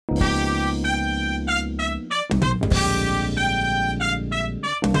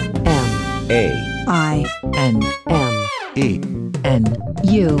M-A-I-N-M-E-N-U.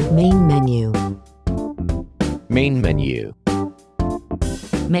 Main menu. Main menu.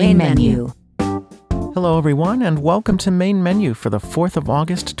 Main menu. Hello, everyone, and welcome to Main Menu for the 4th of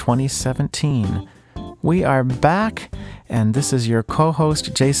August, 2017. We are back, and this is your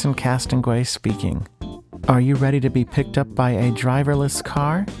co-host, Jason Castonguay, speaking. Are you ready to be picked up by a driverless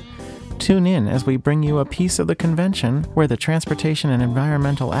car? Tune in as we bring you a piece of the convention where the Transportation and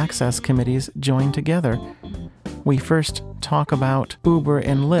Environmental Access Committees join together. We first talk about Uber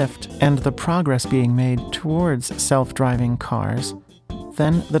and Lyft and the progress being made towards self-driving cars.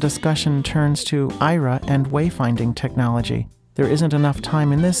 Then the discussion turns to Aira and wayfinding technology. There isn't enough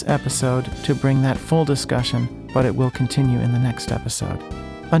time in this episode to bring that full discussion, but it will continue in the next episode.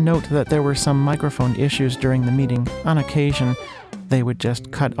 A note that there were some microphone issues during the meeting. On occasion, they would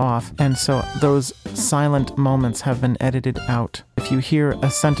just cut off, and so those silent moments have been edited out. If you hear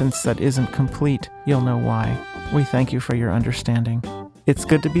a sentence that isn't complete, you'll know why. We thank you for your understanding. It's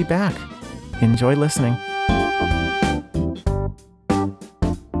good to be back. Enjoy listening.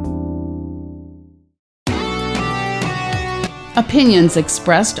 Opinions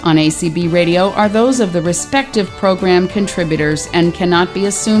expressed on ACB Radio are those of the respective program contributors and cannot be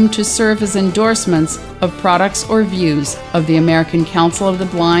assumed to serve as endorsements of products or views of the American Council of the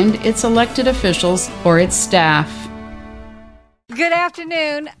Blind, its elected officials, or its staff. Good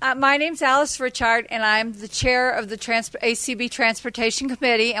afternoon. My name's Alice Richard, and I'm the chair of the ACB Transportation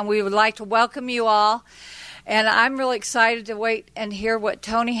Committee, and we would like to welcome you all. And I'm really excited to wait and hear what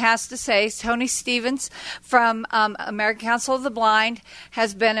Tony has to say. Tony Stevens from American Council of the Blind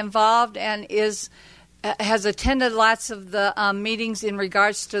has been involved and has attended lots of the meetings in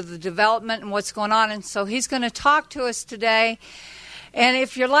regards to the development and what's going on. And so he's going to talk to us today. And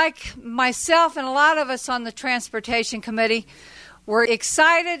if you're like myself and a lot of us on the Transportation Committee, we're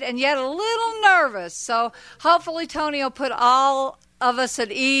excited and yet a little nervous. So hopefully Tony will put all of us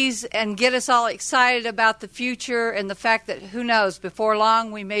at ease and get us all excited about the future and the fact that, who knows, before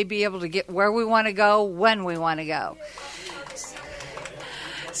long we may be able to get where we want to go when we want to go.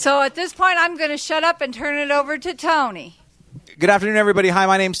 So at this point, I'm going to shut up and turn it over to Tony. Good afternoon, everybody. Hi,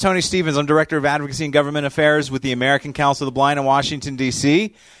 my name's Tony Stevens. I'm Director of Advocacy and Government Affairs with the American Council of the Blind in Washington,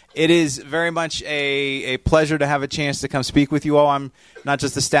 D.C. It is very much a pleasure to have a chance to come speak with you all. I'm not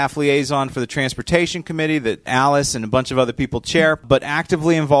just the staff liaison for the Transportation Committee that Alice and a bunch of other people chair, but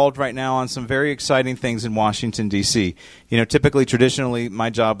actively involved right now on some very exciting things in Washington, D.C. You know, typically, traditionally, my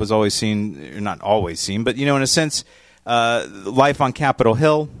job was always seen, or not always seen, but, you know, in a sense, life on Capitol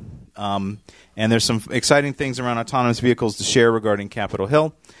Hill. And there's some exciting things around autonomous vehicles to share regarding Capitol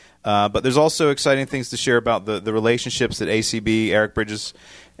Hill. But there's also exciting things to share about the relationships that ACB, Eric Bridges,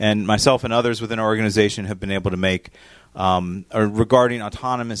 and myself and others within our organization have been able to make regarding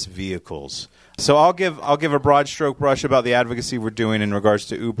autonomous vehicles. So I'll give a broad stroke brush about the advocacy we're doing in regards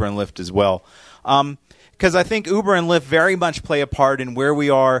to Uber and Lyft as well. Because I think Uber and Lyft very much play a part in where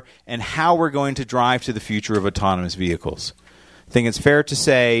we are and how we're going to drive to the future of autonomous vehicles. I think it's fair to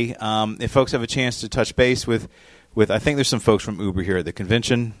say, if folks have a chance to touch base with I think there's some folks from Uber here at the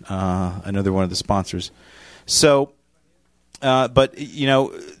convention. I know they're one of the sponsors. So, but, you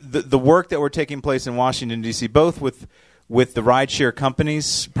know, the work that we're taking place in Washington, D.C., both with the rideshare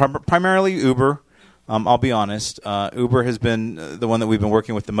companies, primarily Uber, I'll be honest. Uber has been the one that we've been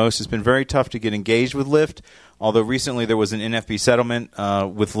working with the most. It's been very tough to get engaged with Lyft, although recently there was an NFB settlement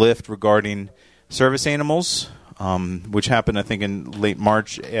with Lyft regarding service animals, which happened, I think, in late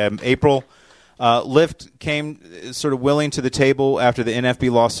March, April. Lyft came sort of willing to the table after the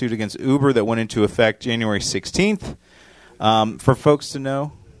NFB lawsuit against Uber that went into effect January 16th. For folks to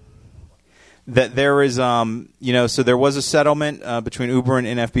know that there is, so there was a settlement between Uber and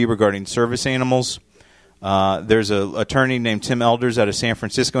NFB regarding service animals. There's an attorney named Tim Elders out of San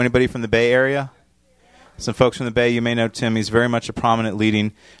Francisco. Anybody from the Bay Area? Some folks from the Bay, you may know Tim. He's very much a prominent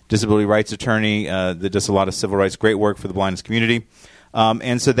leading disability rights attorney that does a lot of civil rights, great work for the blindness community.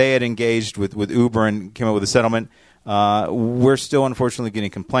 And so they had engaged with Uber and came up with a settlement. We're still, unfortunately,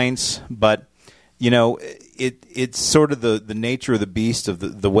 getting complaints, but, you know, it's sort of the nature of the beast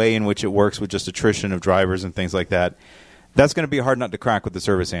of the way in which it works with just attrition of drivers and things like that. That's going to be a hard nut to crack with the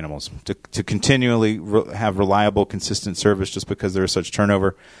service animals, to continually have reliable, consistent service just because there is such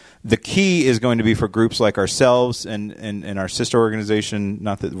turnover. The key is going to be for groups like ourselves and our sister organization,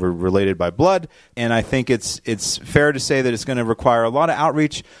 not that we're related by blood, and I think it's fair to say that it's going to require a lot of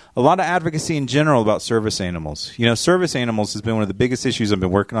outreach, a lot of advocacy in general about service animals. You know, service animals has been one of the biggest issues I've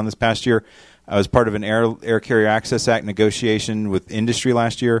been working on this past year. I was part of an Air Carrier Access Act negotiation with industry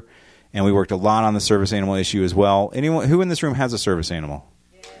last year, and we worked a lot on the service animal issue as well. Anyone who in this room has a service animal?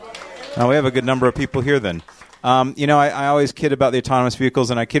 We have a good number of people here then. I always kid about the autonomous vehicles,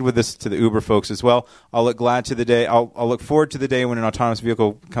 and I kid with this to the Uber folks as well. I'll look forward to the day when an autonomous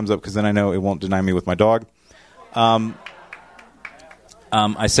vehicle comes up, because then I know it won't deny me with my dog. I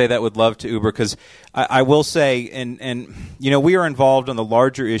say that with love to Uber, because I will say, and we are involved on the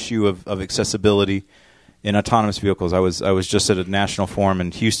larger issue of accessibility in autonomous vehicles. I was just at a national forum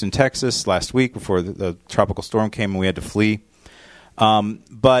in Houston, Texas last week before the tropical storm came and we had to flee.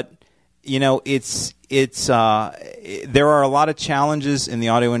 But there are a lot of challenges in the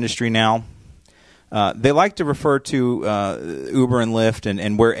auto industry now. They like to refer to Uber and Lyft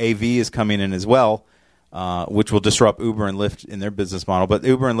and where AV is coming in as well, which will disrupt Uber and Lyft in their business model. But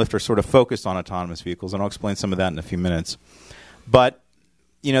Uber and Lyft are sort of focused on autonomous vehicles, and I'll explain some of that in a few minutes. But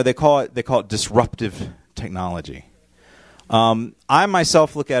they call it disruptive technology. I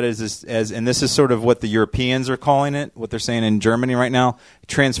myself look at it as, and this is sort of what the Europeans are calling it, what they're saying in Germany right now,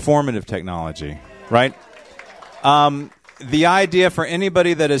 transformative technology, right? The idea for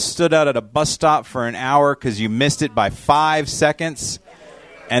anybody that has stood out at a bus stop for an hour because you missed it by 5 seconds,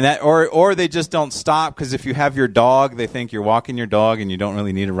 and that, or they just don't stop because if you have your dog, they think you're walking your dog and you don't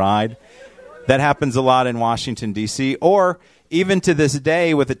really need a ride. That happens a lot in Washington, D.C., or even to this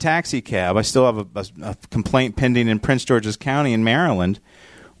day with a taxi cab. I still have a complaint pending in Prince George's County in Maryland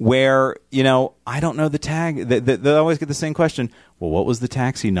where, I don't know the tag. They always get the same question. Well, what was the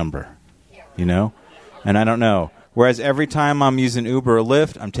taxi number? And I don't know. Whereas every time I'm using Uber or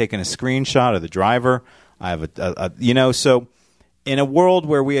Lyft, I'm taking a screenshot of the driver. I have so in a world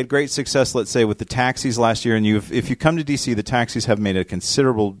where we had great success, let's say, with the taxis last year, and if you come to D.C., the taxis have made a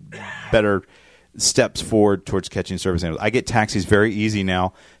considerable better steps forward towards catching service animals. I get taxis very easy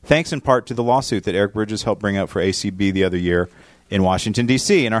now, thanks in part to the lawsuit that Eric Bridges helped bring up for ACB the other year in Washington,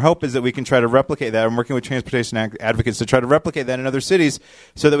 D.C. And our hope is that we can try to replicate that. I'm working with transportation advocates to try to replicate that in other cities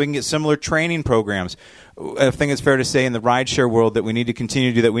so that we can get similar training programs. I think it's fair to say in the rideshare world that we need to continue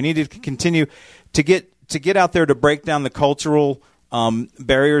to do that. We need to continue to get out there to break down the cultural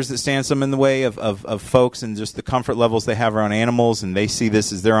barriers that stand some in the way of folks and just the comfort levels they have around animals, and they see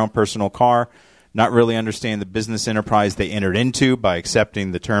this as their own personal car, not really understand the business enterprise they entered into by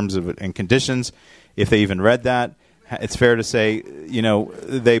accepting the terms of it and conditions, if they even read that. It's fair to say,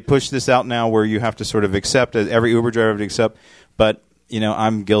 they push this out now where you have to sort of accept, every Uber driver would accept, but,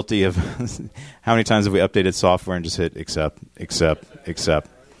 I'm guilty of how many times have we updated software and just hit accept.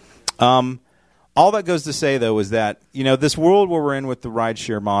 All that goes to say, though, is that, this world where we're in with the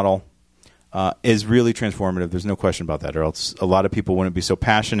rideshare model is really transformative. There's no question about that, or else a lot of people wouldn't be so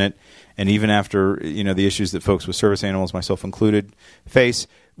passionate. And even after, the issues that folks with service animals, myself included, face,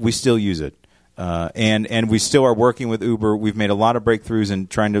 we still use it. And we still are working with Uber. We've made a lot of breakthroughs in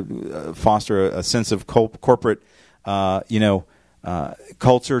trying to foster a sense of corporate,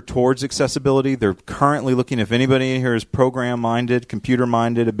 culture towards accessibility. They're currently looking, if anybody in here is program-minded,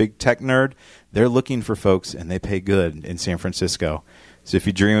 computer-minded, a big tech nerd, they're looking for folks, and they pay good in San Francisco. So if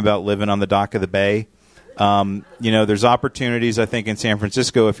you dream about living on the dock of the bay, there's opportunities, I think, in San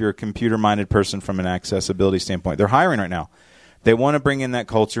Francisco if you're a computer-minded person from an accessibility standpoint. They're hiring right now. They want to bring in that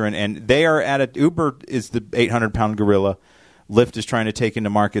culture, and they are at it. Uber is the 800-pound gorilla. Lyft is trying to take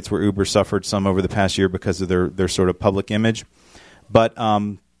into markets where Uber suffered some over the past year because of their sort of public image. But,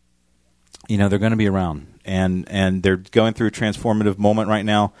 they're going to be around, and they're going through a transformative moment right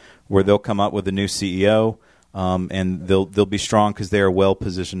now where they'll come up with a new CEO, and they'll be strong because they are well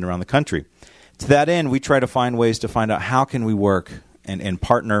positioned around the country. To that end, we try to find ways to find out how can we work and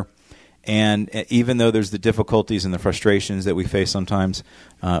partner. And even though there's the difficulties and the frustrations that we face sometimes,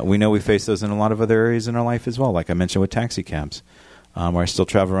 we know we face those in a lot of other areas in our life as well, like I mentioned with taxi cabs, where I still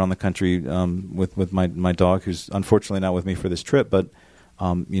travel around the country with my dog, who's unfortunately not with me for this trip, but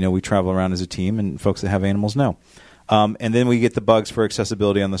we travel around as a team, and folks that have animals know. And then we get the bugs for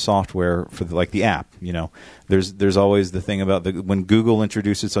accessibility on the software for the app. There's always the thing about when Google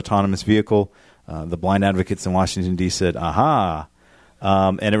introduced its autonomous vehicle, the blind advocates in Washington, D.C. said, aha.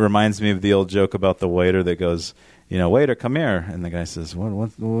 And it reminds me of the old joke about the waiter that goes, waiter, come here. And the guy says,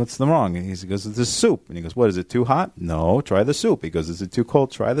 what's the wrong? And he goes, it's the soup. And he goes, what, is it too hot? No, try the soup. He goes, is it too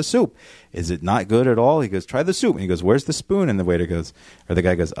cold? Try the soup. Is it not good at all? He goes, try the soup. And he goes, where's the spoon? And the waiter goes, or the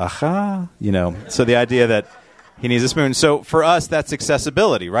guy goes, aha. So the idea that he needs a spoon. So for us, that's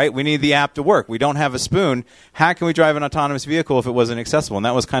accessibility, right? We need the app to work. We don't have a spoon. How can we drive an autonomous vehicle if it wasn't accessible? And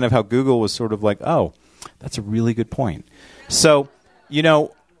that was kind of how Google was sort of like, oh, that's a really good point. So,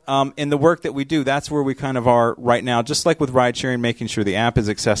 in the work that we do, that's where we kind of are right now, just like with ride sharing, making sure the app is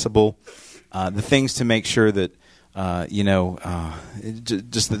accessible, the things to make sure that,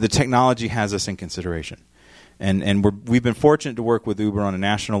 just that the technology has us in consideration. And we've been fortunate to work with Uber on a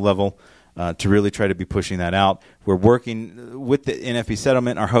national level to really try to be pushing that out. We're working with the NFB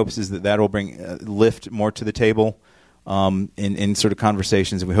settlement. Our hopes is that will bring Lyft more to the table in sort of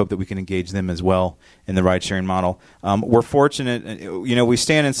conversations, and we hope that we can engage them as well in the ride-sharing model. We're fortunate, we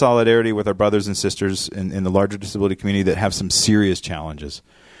stand in solidarity with our brothers and sisters in the larger disability community that have some serious challenges.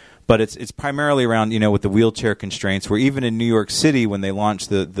 But it's primarily around, with the wheelchair constraints, where even in New York City, when they launched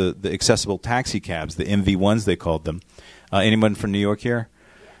the accessible taxi cabs, the MV1s they called them. Anyone from New York here?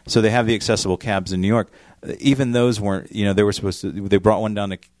 So they have the accessible cabs in New York. Even those weren't, they were supposed to, they brought one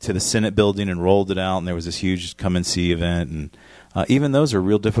down to the Senate building and rolled it out, and there was this huge come and see event. And even those are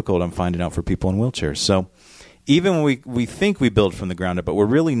real difficult, I'm finding out, for people in wheelchairs. So even when we think we build from the ground up, but we're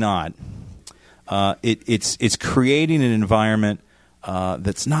really not, it's creating an environment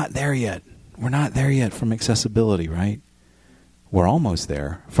that's not there yet. We're not there yet from accessibility, right? We're almost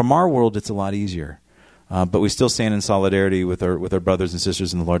there. From our world, it's a lot easier. But we still stand in solidarity with our brothers and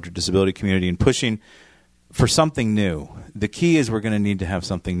sisters in the larger disability community and pushing for something new. The key is we're going to need to have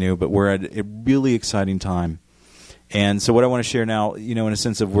something new, but we're at a really exciting time. And so what I want to share now, in a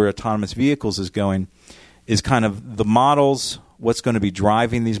sense of where autonomous vehicles is going, is kind of the models, what's going to be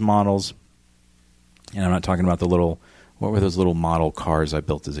driving these models. And I'm not talking about what were those little model cars I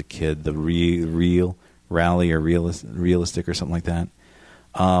built as a kid, the Real Rally or Realistic or something like that.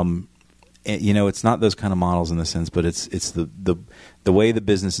 It's not those kind of models in the sense, but it's the way the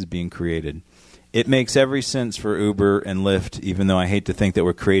business is being created. It makes every sense for Uber and Lyft, even though I hate to think that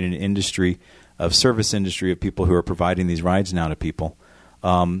we're creating an industry of service industry of people who are providing these rides now to people.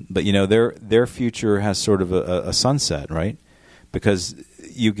 But their future has sort of a sunset, right? Because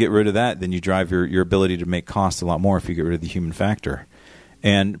you get rid of that, then you drive your ability to make costs a lot more if you get rid of the human factor.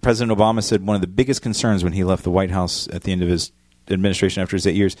 And President Obama said one of the biggest concerns when he left the White House at the end of his administration after his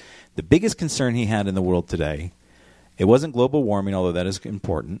 8 years, the biggest concern he had in the world today, it wasn't global warming, although that is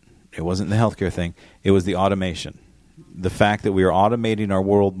important. It wasn't the healthcare thing. It was the automation. The fact that we are automating our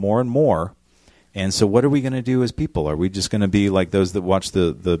world more and more. And so what are we going to do as people? Are we just going to be like those that watch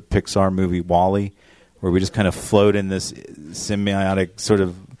the Pixar movie WALL-E, where we just kind of float in this symbiotic sort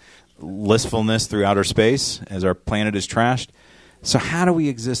of blissfulness through outer space as our planet is trashed? So how do we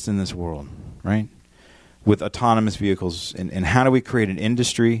exist in this world, right? With autonomous vehicles, and how do we create an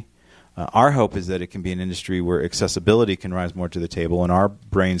industry? Our hope is that it can be an industry where accessibility can rise more to the table and our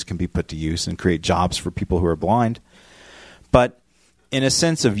brains can be put to use and create jobs for people who are blind. But in a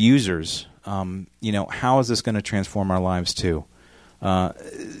sense of users, how is this going to transform our lives too?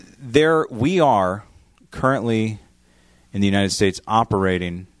 We are currently in the United States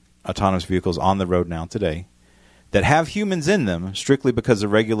operating autonomous vehicles on the road now today that have humans in them strictly because the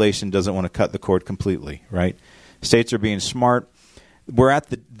regulation doesn't want to cut the cord completely, right? States are being smart. We're at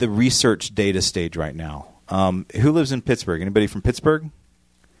the research data stage right now. Who lives in Pittsburgh? Anybody from Pittsburgh?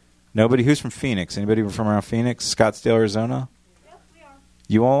 Nobody? Who's from Phoenix? Anybody from around Phoenix? Scottsdale, Arizona? Yes, we are.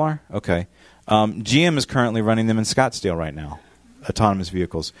 You all are? Okay. GM is currently running them in Scottsdale right now, autonomous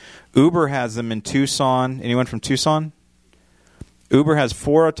vehicles. Uber has them in Tucson. Anyone from Tucson? Uber has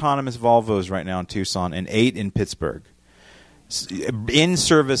 4 autonomous Volvos right now in Tucson and 8 in Pittsburgh. In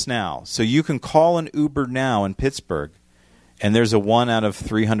service now. So you can call an Uber now in Pittsburgh, and there's a 1 out of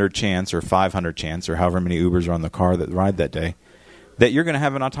 300 chance or 500 chance or however many Ubers are on the car that ride that day that you're going to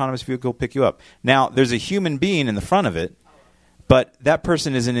have an autonomous vehicle pick you up. Now, there's a human being in the front of it, but that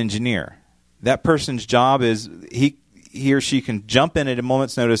person is an engineer. That person's job is he or she can jump in at a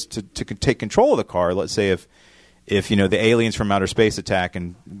moment's notice to take control of the car. Let's say if the aliens from outer space attack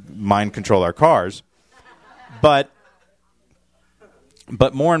and mind control our cars. But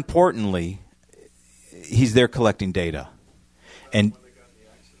more importantly, he's there collecting data. And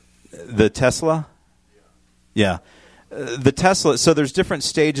the Tesla? Yeah. The Tesla, so there's different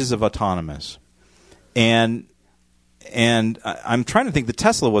stages of autonomous. And I'm trying to think, the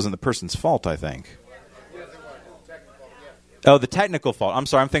Tesla wasn't the person's fault, I think. Oh, the technical fault. I'm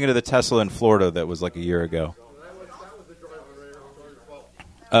sorry, I'm thinking of the Tesla in Florida that was like a year ago.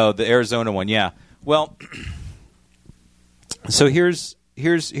 Oh, the Arizona one, yeah. Well, so here's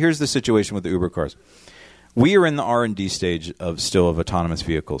the situation with the Uber cars. We are in the R&D stage of autonomous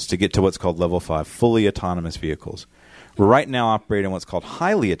vehicles to get to what's called level 5, fully autonomous vehicles. We're right now operating what's called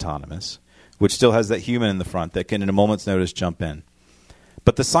highly autonomous, which still has that human in the front that can, in a moment's notice, jump in.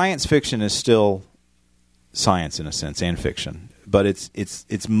 But the science fiction is still science in a sense, and fiction. But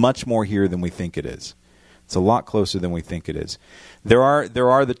it's much more here than we think it is. It's a lot closer than we think it is. There are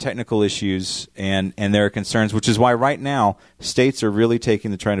the technical issues and there are concerns, which is why right now states are really trying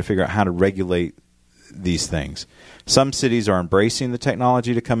to figure out how to regulate these things. Some cities are embracing the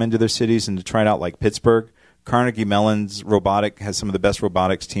technology to come into their cities and to try it out, like Pittsburgh, Carnegie Mellon's robotic has some of the best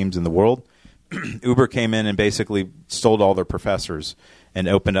robotics teams in the world. Uber came in and basically stole all their professors and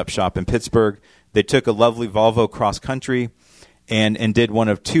opened up shop in Pittsburgh. They took a lovely Volvo cross country and did one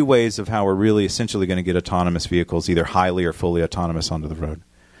of two ways of how we're really essentially going to get autonomous vehicles, either highly or fully autonomous, onto the road.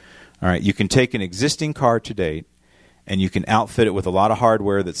 All right, you can take an existing car to date and you can outfit it with a lot of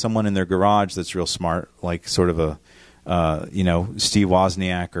hardware that someone in their garage that's real smart, like sort of a Steve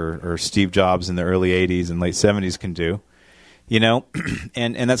Wozniak or Steve Jobs in the early 80s and late 70s can do.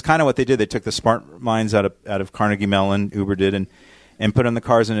 And that's kind of what they did. They took the smart minds out of Carnegie Mellon, Uber did, and put on the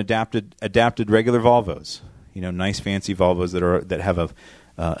cars and adapted regular Volvos. Nice fancy Volvos that have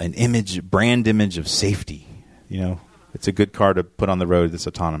an brand image of safety. It's a good car to put on the road that's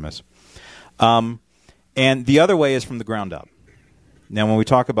autonomous. And the other way is from the ground up. Now, when we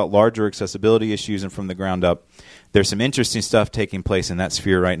talk about larger accessibility issues and from the ground up, there's some interesting stuff taking place in that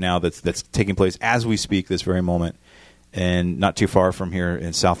sphere right now that's taking place as we speak this very moment, and not too far from here,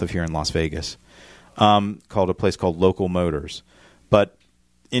 and south of here in Las Vegas, called a place called Local Motors. But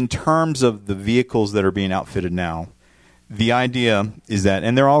in terms of the vehicles that are being outfitted now, the idea is that,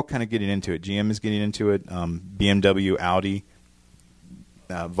 and they're all kind of getting into it. GM is getting into it, BMW, Audi,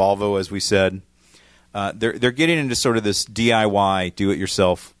 Volvo, as we said. They're getting into sort of this DIY,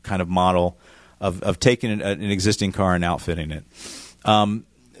 do-it-yourself kind of model of taking an existing car and outfitting it.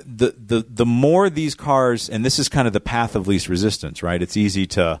 The more these cars, and this is kind of the path of least resistance, right?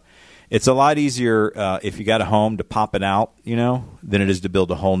 It's a lot easier if you got a home to pop it out, than it is to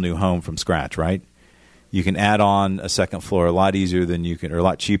build a whole new home from scratch, right? You can add on a second floor a lot easier than you can, or a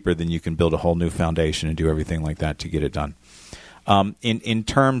lot cheaper than you can build a whole new foundation and do everything like that to get it done. In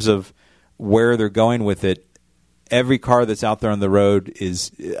terms of where they're going with it, every car that's out there on the road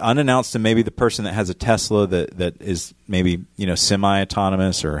is unannounced to maybe the person that has a Tesla that is maybe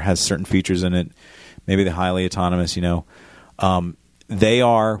semi-autonomous or has certain features in it, maybe the highly autonomous. They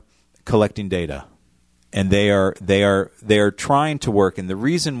are collecting data, and they are trying to work. And the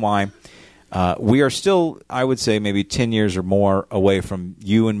reason why we are still, I would say, maybe 10 years or more away from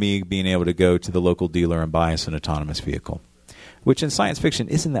you and me being able to go to the local dealer and buy us an autonomous vehicle, which in science fiction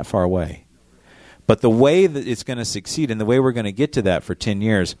isn't that far away. But the way that it's going to succeed and the way we're going to get to that for 10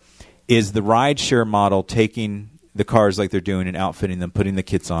 years is the rideshare model, taking the cars like they're doing and outfitting them, putting the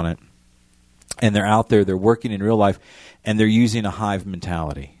kits on it. And they're out there, they're working in real life, and they're using a hive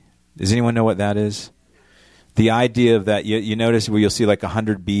mentality. Does anyone know what that is? The idea of that, you notice where you'll see like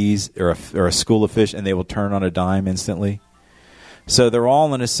 100 bees or a school of fish, and they will turn on a dime instantly. So they're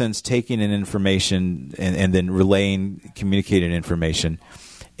all, in a sense, taking in information and then communicating information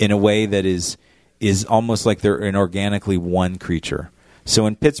in a way that is almost like they're an organically one creature. So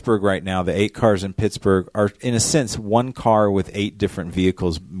in Pittsburgh right now, the 8 cars in Pittsburgh are, in a sense, one car with 8 different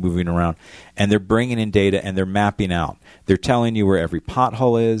vehicles moving around. And they're bringing in data and they're mapping out. They're telling you where every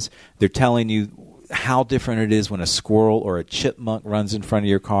pothole is. They're telling you how different it is when a squirrel or a chipmunk runs in front of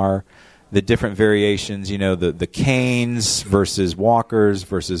your car. The different variations, the canes versus walkers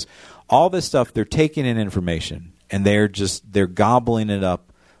versus all this stuff. They're taking in information and they're gobbling it up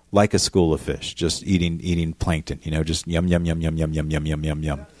like a school of fish, just eating plankton, just yum, yum, yum, yum, yum, yum, yum, yum, yum,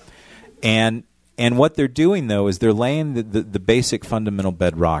 yum. And what they're doing, though, is they're laying the basic fundamental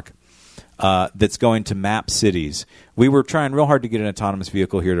bedrock that's going to map cities. We were trying real hard to get an autonomous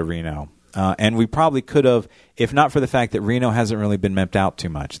vehicle here to Reno. And we probably could have, if not for the fact that Reno hasn't really been mapped out too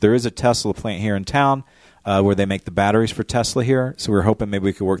much. There is a Tesla plant here in town where they make the batteries for Tesla here, so we're hoping maybe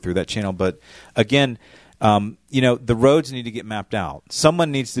we could work through that channel. But again, the roads need to get mapped out.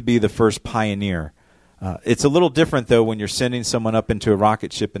 Someone needs to be the first pioneer. It's a little different, though, when you're sending someone up into a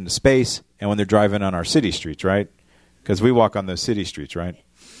rocket ship into space and when they're driving on our city streets, right? Because we walk on those city streets, right?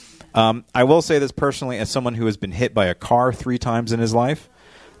 I will say this personally as someone who has been hit by a car 3 times in his life.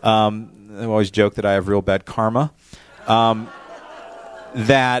 I always joke that I have real bad karma.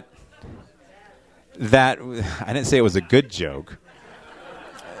 That I didn't say it was a good joke.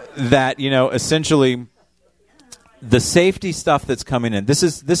 That, essentially the safety stuff that's coming in. This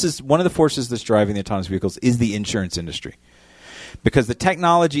is one of the forces that's driving the autonomous vehicles is the insurance industry. Because the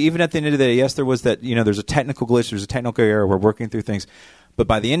technology, even at the end of the day, yes, there was that, there's a technical glitch, there's a technical error, we're working through things. But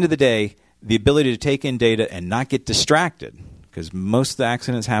by the end of the day, the ability to take in data and not get distracted, because most of the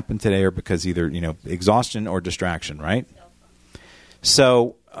accidents happen today are because either, exhaustion or distraction, right?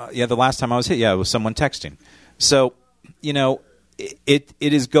 So, the last time I was hit, it was someone texting. So, it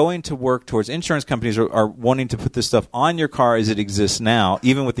is going to work towards, insurance companies are wanting to put this stuff on your car as it exists now,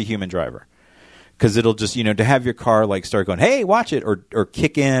 even with the human driver. Because it'll just, to have your car start going, hey, watch it, or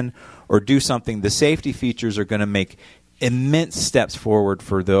kick in, or do something. The safety features are going to make immense steps forward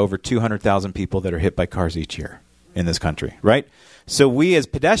for the over 200,000 people that are hit by cars each year in this country, right? So we as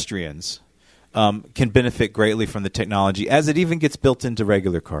pedestrians can benefit greatly from the technology as it even gets built into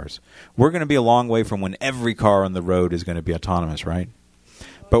regular cars. We're going to be a long way from when every car on the road is going to be autonomous, right?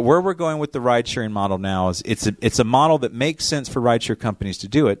 But where we're going with the ride-sharing model now is it's a model that makes sense for ride-share companies to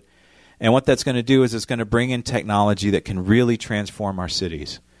do it. And what that's going to do is it's going to bring in technology that can really transform our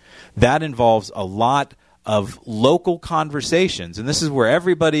cities. That involves a lot of local conversations. And this is where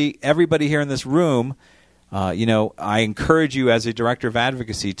everybody here in this room, I encourage you as a director of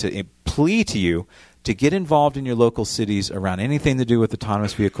advocacy to plea to you to get involved in your local cities around anything to do with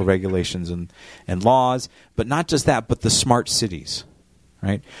autonomous vehicle regulations and laws. But not just that, but the smart cities.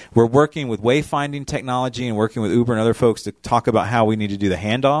 Right? We're working with wayfinding technology and working with Uber and other folks to talk about how we need to do the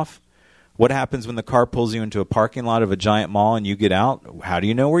handoff. What happens when the car pulls you into a parking lot of a giant mall and you get out? How do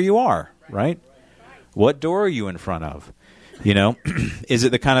you know where you are, right? What door are you in front of? Is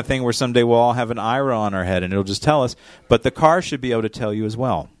it the kind of thing where someday we'll all have an IRA on our head and it'll just tell us? But the car should be able to tell you as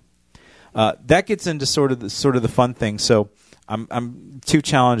well. That gets into sort of the fun thing. So I'm two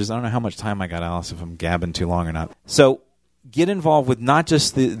challenges. I don't know how much time I got, Alice, if I'm gabbing too long or not. So get involved with not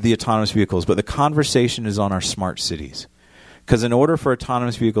just the autonomous vehicles, but the conversation is on our smart cities. Because in order for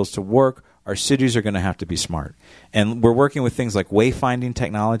autonomous vehicles to work, our cities are going to have to be smart. And we're working with things like wayfinding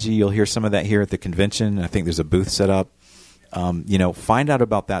technology. You'll hear some of that here at the convention. I think there's a booth set up. Find out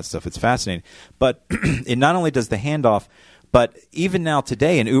about that stuff. It's fascinating. But it not only does the handoff, but even now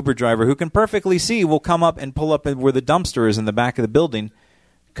today, an Uber driver who can perfectly see will come up and pull up where the dumpster is in the back of the building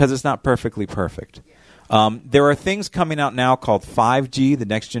because it's not perfectly perfect. There are things coming out now called 5G, the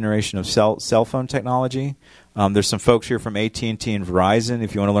next generation of cell phone technology. There's some folks here from AT&T and Verizon.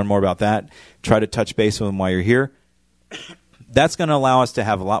 If you want to learn more about that, try to touch base with them while you're here. That's going to allow us to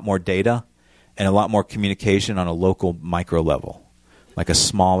have a lot more data and a lot more communication on a local micro level, like a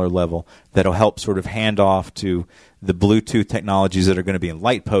smaller level that'll help sort of hand off to the Bluetooth technologies that are going to be in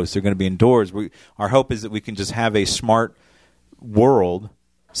light posts. They're going to be indoors. Our hope is that we can just have a smart world.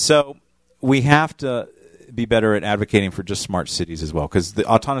 So we have to be better at advocating for just smart cities as well, because the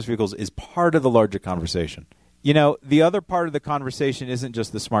autonomous vehicles is part of the larger conversation. The other part of the conversation isn't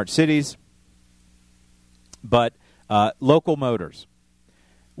just the smart cities, but local motors.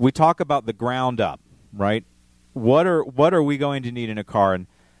 We talk about the ground up, right? What are we going to need in a car? And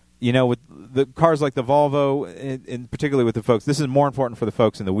with the cars like the Volvo, and particularly with the folks, this is more important for the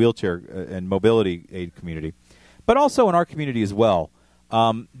folks in the wheelchair and mobility aid community, but also in our community as well.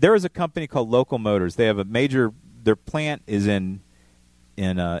 There is a company called Local Motors. They have their plant is in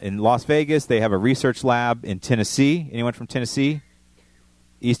Las Vegas. They have a research lab in Tennessee. Anyone from Tennessee?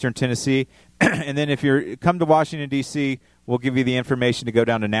 Eastern Tennessee. And then if you come to Washington, D.C., we'll give you the information to go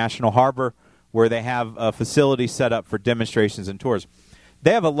down to National Harbor, where they have a facility set up for demonstrations and tours.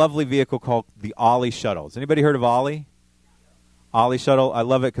 They have a lovely vehicle called the Ollie Shuttle. Has anybody heard of Ollie? Ollie Shuttle. I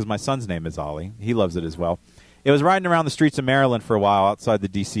love it because my son's name is Ollie. He loves it as well. It was riding around the streets of Maryland for a while outside the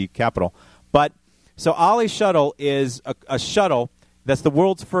D.C. Capitol. But so Ollie Shuttle is a shuttle that's the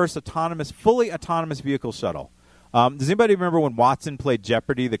world's first fully autonomous vehicle shuttle. Does anybody remember when Watson played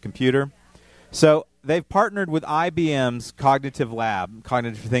Jeopardy, the computer? So they've partnered with IBM's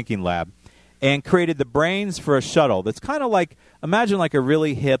cognitive thinking lab, and created the brains for a shuttle that's kind of like, imagine like a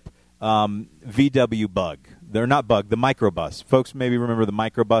really hip VW Bug. They're not Bug, the microbus. Folks maybe remember the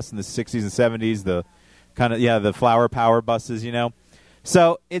microbus in the 60s and 70s, the flower power buses,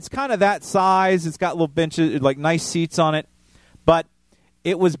 So it's kind of that size. It's got little benches, like nice seats on it. But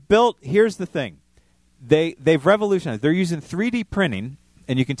it was built, here's the thing. They've revolutionized. They're using 3D printing,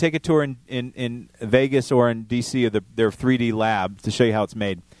 and you can take a tour in Vegas or in D.C. of their 3D lab to show you how it's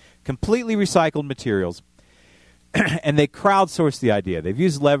made. Completely recycled materials. And they crowdsourced the idea. They've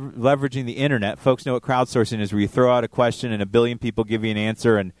used leveraging the internet. Folks know what crowdsourcing is, where you throw out a question and a billion people give you an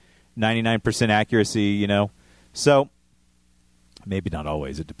answer and 99% accuracy, So maybe not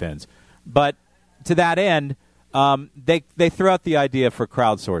always, it depends. But to that end, they threw out the idea for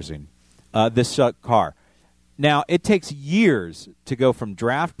crowdsourcing this car. Now, it takes years to go from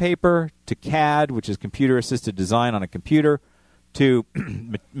draft paper to CAD, which is computer-assisted design on a computer, to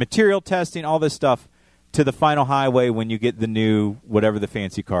material testing, all this stuff, to the final highway when you get the new, whatever the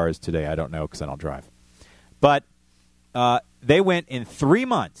fancy car is today. I don't know because I don't drive. But they went in 3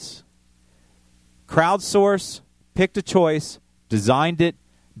 months, crowdsource, picked a choice, designed it,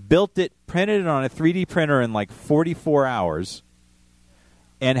 built it, printed it on a 3D printer in like 44 hours,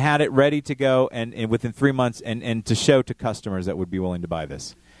 and had it ready to go and within 3 months and to show to customers that would be willing to buy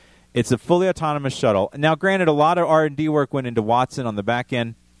this. It's a fully autonomous shuttle. Now, granted, a lot of R&D work went into Watson on the back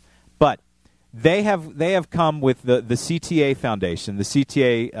end, but they have come with the CTA Foundation. The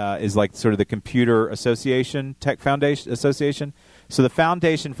CTA is like sort of the Computer Association, Tech Foundation Association. So the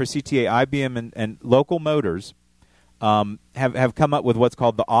foundation for CTA, IBM, and Local Motors have come up with what's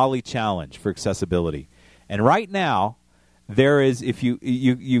called the Ollie Challenge for accessibility. And right now, there is, if you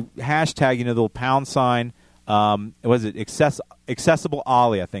hashtag, the little pound sign, what is it, accessible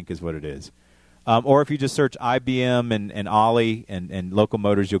Ollie, I think is what it is. Or if you just search IBM and Ollie and Local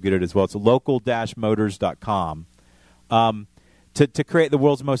Motors, you'll get it as well. It's local-motors.com to create the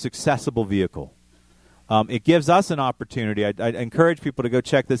world's most accessible vehicle. It gives us an opportunity. I encourage people to go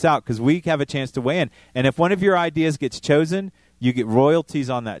check this out because we have a chance to weigh in. And if one of your ideas gets chosen, you get royalties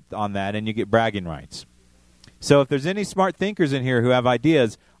on that, and you get bragging rights. So if there's any smart thinkers in here who have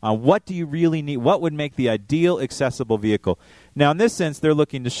ideas on what do you really need, what would make the ideal accessible vehicle. Now, in this sense, they're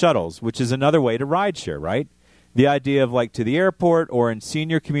looking to shuttles, which is another way to rideshare, right? The idea of like to the airport or in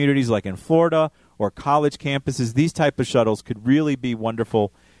senior communities like in Florida or college campuses, these type of shuttles could really be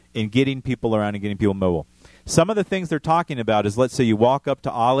wonderful in getting people around and getting people mobile. Some of the things they're talking about is, let's say you walk up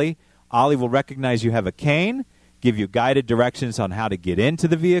to Ollie. Ollie will recognize you have a cane, give you guided directions on how to get into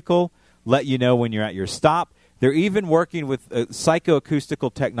the vehicle, let you know when you're at your stop. They're even working with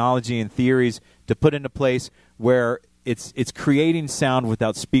psychoacoustical technology and theories to put into place where it's creating sound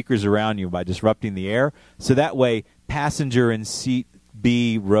without speakers around you by disrupting the air. So that way, passenger in seat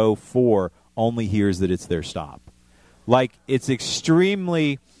B, row 4, only hears that it's their stop. Like, it's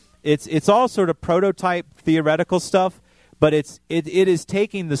extremely... It's all sort of prototype theoretical stuff, but it is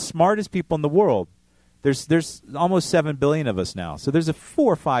taking the smartest people in the world. There's almost 7 billion of us now, so there's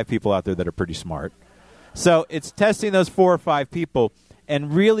 4 or 5 people out there that are pretty smart. So it's testing those 4 or 5 people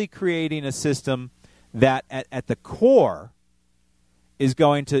and really creating a system that at the core is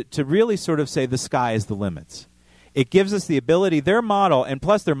going to really sort of say the sky is the limits. It gives us the ability, their model, and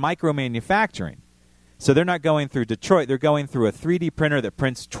plus they're micro-manufacturing. So they're not going through Detroit. They're going through a 3D printer that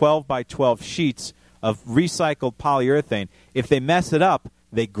prints 12 by 12 sheets of recycled polyurethane. If they mess it up,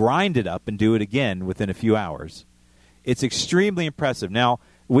 they grind it up and do it again within a few hours. It's extremely impressive. Now,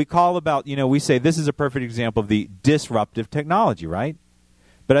 we say this is a perfect example of the disruptive technology, right?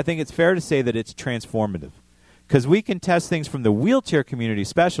 But I think it's fair to say that it's transformative because we can test things from the wheelchair community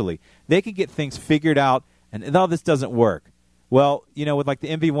especially. They can get things figured out, and this doesn't work. Well, with like the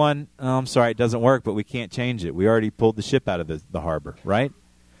MV1, I'm sorry, it doesn't work, but we can't change it. We already pulled the ship out of the harbor, right?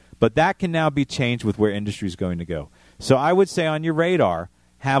 But that can now be changed with where industry is going to go. So I would say on your radar,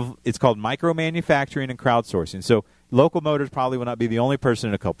 it's called micro-manufacturing and crowdsourcing. So Local Motors probably will not be the only person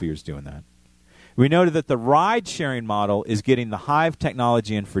in a couple years doing that. We noted that the ride-sharing model is getting the Hive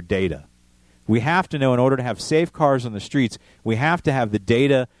technology in for data. We have to know in order to have safe cars on the streets, we have to have the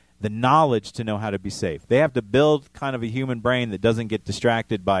data, the knowledge to know how to be safe. They have to build kind of a human brain that doesn't get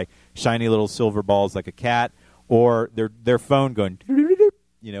distracted by shiny little silver balls like a cat or their phone going,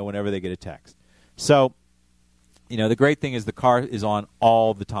 whenever they get a text. So, the great thing is the car is on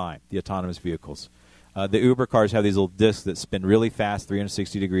all the time, the autonomous vehicles. The Uber cars have these little discs that spin really fast,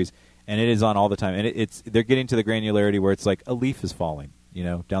 360 degrees, and it is on all the time. And they're getting to the granularity where it's like a leaf is falling,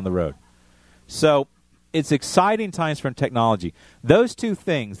 down the road. So it's exciting times for technology. Those two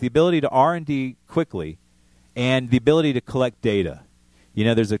things, the ability to R&D quickly and the ability to collect data.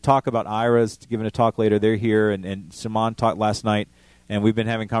 There's a talk about IRA's giving a talk later. They're here, and Simon talked last night, and we've been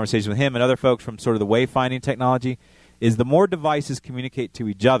having conversations with him and other folks from sort of the wayfinding technology, is the more devices communicate to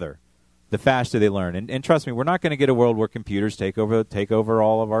each other, the faster they learn. And trust me, we're not going to get a world where computers take over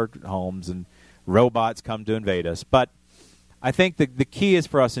all of our homes and robots come to invade us. But I think the key is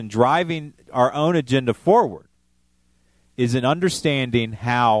for us in driving our own agenda forward is in understanding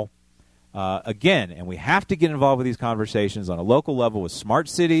how, again, and we have to get involved with these conversations on a local level with smart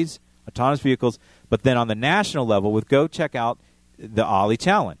cities, autonomous vehicles, but then on the national level go check out the Ollie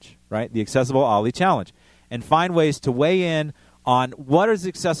Challenge, right? The Accessible Ollie Challenge, and find ways to weigh in on what is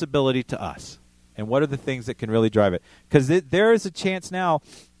accessibility to us and what are the things that can really drive it. Because there is a chance now,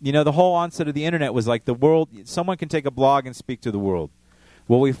 the whole onset of the internet was like the world, someone can take a blog and speak to the world.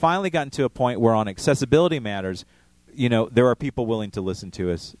 Well, we've finally gotten to a point where on accessibility matters, there are people willing to listen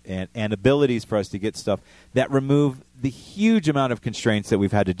to us and abilities for us to get stuff that remove the huge amount of constraints that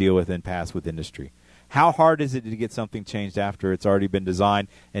we've had to deal with in past with industry. How hard is it to get something changed after it's already been designed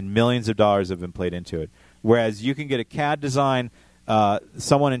and millions of dollars have been played into it? Whereas you can get a CAD design,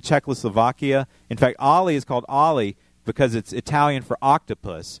 someone in Czechoslovakia. In fact, Ollie is called Ollie because it's Italian for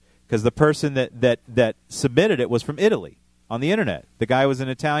octopus, because the person that submitted it was from Italy on the internet. The guy was an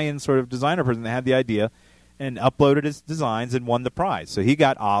Italian sort of designer person that had the idea and uploaded his designs and won the prize. So he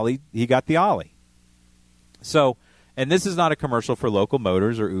got Ollie. He got the Ollie. So and this is not a commercial for Local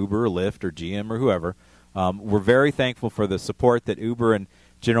Motors or Uber or Lyft or GM or whoever. We're very thankful for the support that Uber and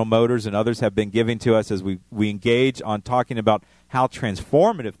General Motors and others have been giving to us as we engage on talking about how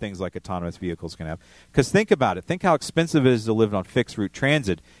transformative things like autonomous vehicles can have. Because think about it. Think how expensive it is to live on fixed route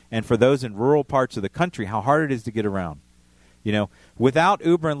transit, and for those in rural parts of the country, how hard it is to get around. You know, without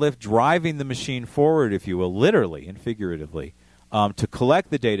Uber and Lyft driving the machine forward, if you will, literally and figuratively, to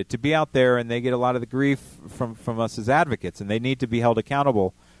collect the data, to be out there, and they get a lot of the grief from us as advocates, and they need to be held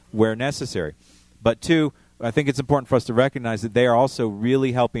accountable where necessary. But two, I think it's important for us to recognize that they are also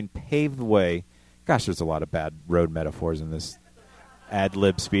really helping pave the way. Gosh, there's a lot of bad road metaphors in this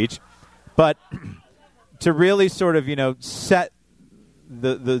ad-lib speech. But to really sort of, set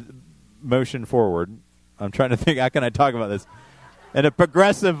the motion forward. I'm trying to think, how can I talk about this in a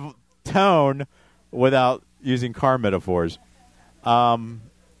progressive tone without using car metaphors?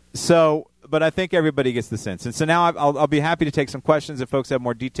 But I think everybody gets the sense. And so now I'll be happy to take some questions if folks have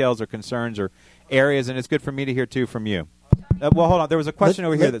more details or concerns or areas, and it's good for me to hear, too, from you. Well, hold on. There was a question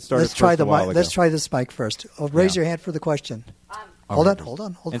over here that started let's try a while ago. Let's try this mic first. Raise your hand for the question. Hold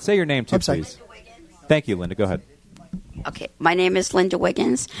on. And say your name, too, please. Thank you, Linda. Go ahead. Okay, my name is Linda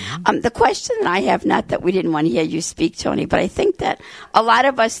Wiggins. The question that I have, not that we didn't want to hear you speak, Tony, but I think that a lot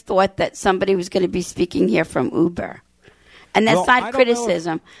of us thought that somebody was going to be speaking here from Uber. And that's not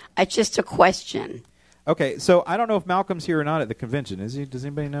criticism. It's just a question. Okay, so I don't know if Malcolm's here or not at the convention. Is he? Does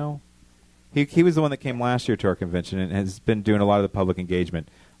anybody know? He was the one that came last year to our convention and has been doing a lot of the public engagement.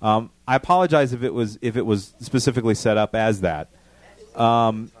 I apologize if it was specifically set up as that.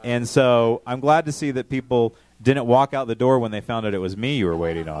 And so I'm glad to see that people didn't walk out the door when they found out it was me you were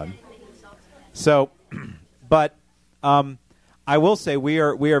waiting on. So, but I will say we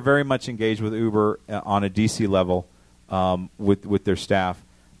are very much engaged with Uber on a DC level with their staff.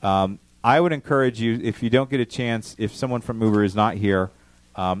 I would encourage you, if you don't get a chance, if someone from Uber is not here,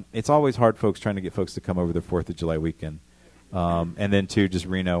 it's always hard trying to get folks to come over the 4th of July weekend. And then, too, just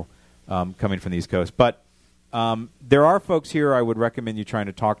Reno coming from the East Coast. But there are folks here I would recommend you trying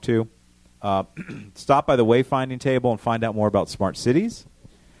to talk to. Stop by the wayfinding table and find out more about smart cities.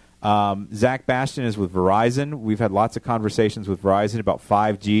 Zach Bastian is with Verizon. We've had lots of conversations with Verizon about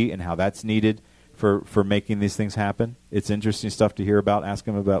 5G and how that's needed for making these things happen. It's interesting stuff to hear about. Ask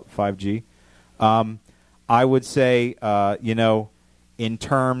him about 5G. I would say, in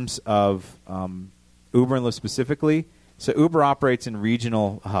terms of Uber and Lyft specifically, so Uber operates in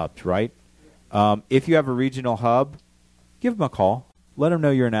regional hubs, right? If you have a regional hub, give them a call. Let them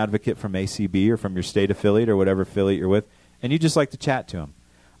know you're an advocate from ACB or from your state affiliate or whatever affiliate you're with, and you just like to chat to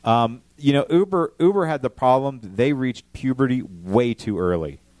them. Uber had the problem that they reached puberty way too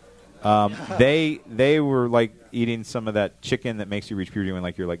early. They were like eating some of that chicken that makes you reach puberty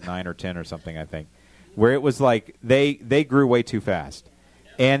when you're 9 or 10 or something, I think, where it was like they grew way too fast.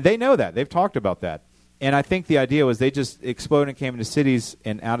 And they know that. They've talked about that. And I think the idea was they just exploded and came into cities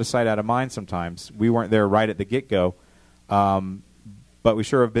and out of sight, out of mind sometimes. We weren't there right at the get-go, but we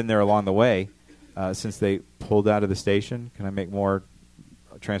sure have been there along the way since they pulled out of the station. Can I make more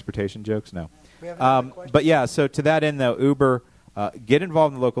transportation jokes? No. But, yeah, so to that end, though, Uber, get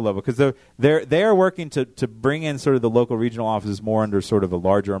involved in the local level because they are working to bring in sort of the local regional offices more under sort of a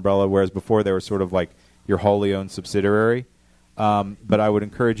larger umbrella, whereas before they were sort of like your wholly owned subsidiary. But I would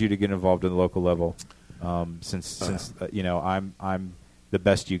encourage you to get involved in the local level since I'm the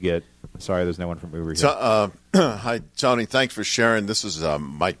best you get. Sorry, there's no one from Uber here. Hi, Tony. Thanks for sharing. This is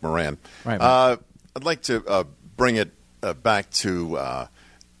Mike Moran. Right, Mike. I'd like to bring it back to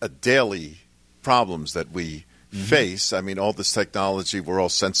daily problems that we face. I mean, all this technology, we're all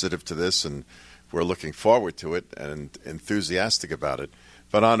sensitive to this, and we're looking forward to it and enthusiastic about it.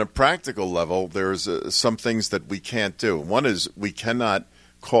 But on a practical level, there's some things that we can't do. One is we cannot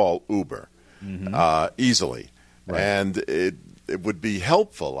call Uber easily. Right. And it would be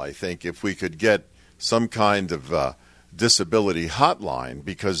helpful, I think, if we could get some kind of disability hotline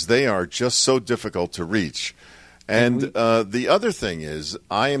because they are just so difficult to reach. And the other thing is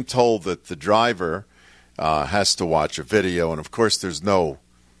I am told that the driver has to watch a video, and, of course, there's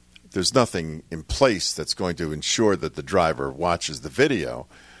nothing in place that's going to ensure that the driver watches the video.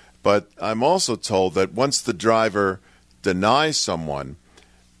 But I'm also told that once the driver denies someone,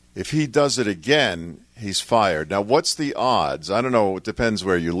 if he does it again, he's fired. Now, what's the odds? I don't know. It depends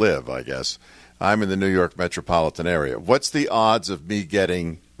where you live, I guess. I'm in the New York metropolitan area. What's the odds of me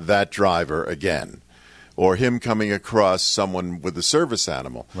getting that driver again or him coming across someone with a service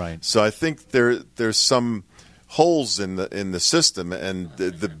animal? Right. So I think there's some holes in the system, and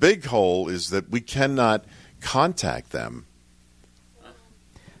the big hole is that we cannot contact them.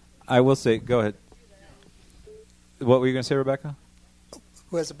 I will say, go ahead. What were you going to say, Rebecca?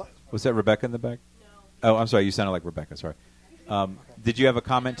 Who has a Was that Rebecca in the back? No. Oh, I'm sorry. You sounded like Rebecca. Sorry. Did you have a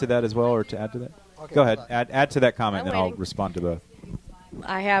comment to that as well, or to add to that? Okay. Go ahead. Add to that comment, I'm and I'll waiting. respond to both.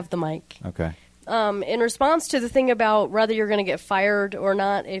 I have the mic. Okay. In response to the thing about whether you're going to get fired or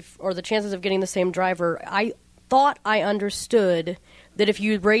not, or the chances of getting the same driver, I thought I understood that if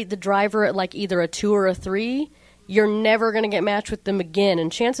you rate the driver at like either a 2 or a 3, you're never going to get matched with them again.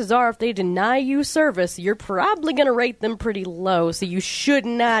 And chances are, if they deny you service, you're probably going to rate them pretty low, so you should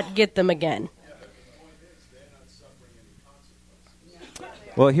not get them again.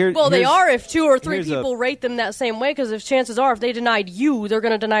 Well, they are if 2 or 3 people rate them that same way, because if chances are, if they denied you, they're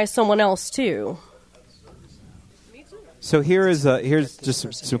going to deny someone else too. So here's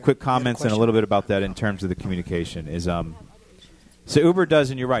just some quick comments and a little bit about that in terms of the communication. So Uber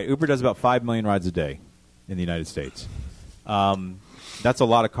does, and you're right, Uber does about 5 million rides a day in the United States. That's a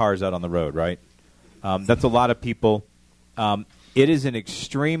lot of cars out on the road, right? That's a lot of people. It is an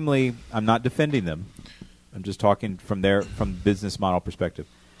extremely, I'm not defending them, I'm just talking from business model perspective.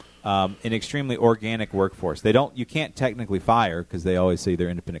 An extremely organic workforce. You can't technically fire because they always say they're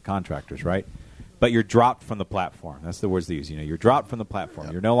independent contractors, right? But you're dropped from the platform. That's the words they use. You're dropped from the platform.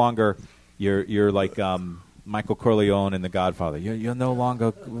 Yep. You're no longer. You're like Michael Corleone in The Godfather. You're no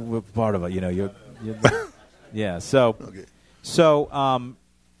longer part of it. You're yeah. So, okay.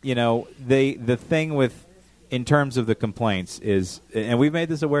 The thing with. In terms of the complaints is, and we've made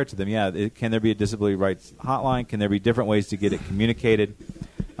this aware to them, can there be a disability rights hotline? Can there be different ways to get it communicated?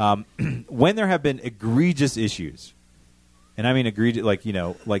 When there have been egregious issues, and I mean egregious,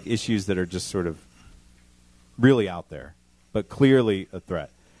 like issues that are just sort of really out there, but clearly a threat,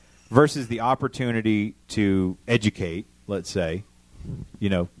 versus the opportunity to educate, let's say,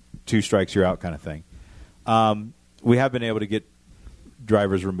 2 strikes, you're out kind of thing. We have been able to get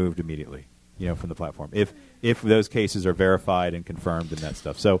drivers removed immediately, from the platform. If those cases are verified and confirmed and that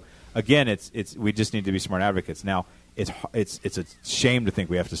stuff. So again, it's we just need to be smart advocates. Now, it's a shame to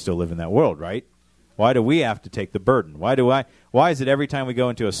think we have to still live in that world, right? Why do we have to take the burden? Why is it every time we go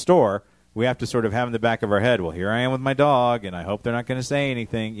into a store, we have to sort of have in the back of our head, well, here I am with my dog, and I hope they're not going to say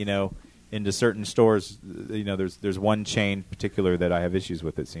anything, into certain stores. There's one chain in particular that I have issues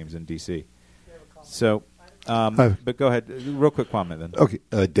with, it seems, in D.C. So... but go ahead, real quick comment then. Okay,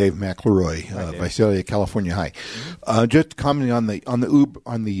 Dave McElroy, Visalia, California High. Just commenting on the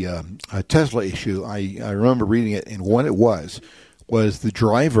Uber Tesla issue. I remember reading it, and what it was the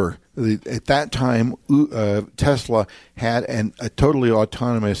driver. At that time, Tesla had a totally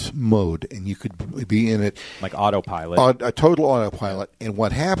autonomous mode, and you could be in it like autopilot, a total autopilot. And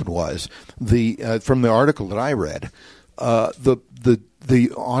what happened was from the article that I read,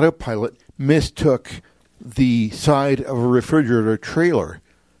 the autopilot mistook the side of a refrigerator trailer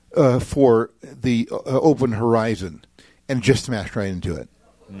for the open horizon, and just smashed right into it,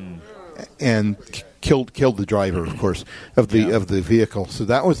 and killed the driver, of course, of the vehicle. So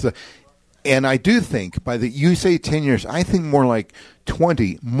that was and I do think you say 10 years, I think more like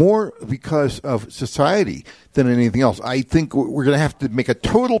 20, more because of society than anything else. I think we're going to have to make a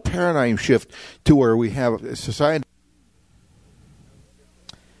total paradigm shift to where we have a society.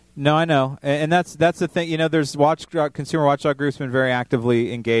 No, I know, and that's the thing. There's consumer watchdog groups been very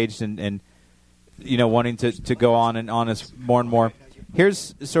actively engaged and wanting to go on and on as more and more.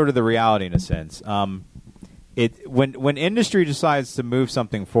 Here's sort of the reality in a sense. When industry decides to move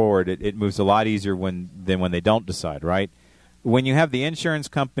something forward, it moves a lot easier than when they don't decide. Right? When you have the insurance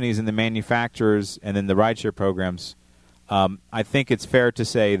companies and the manufacturers and then the rideshare programs, I think it's fair to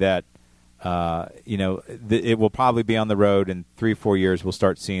say that. It will probably be on the road in 3-4 years. We'll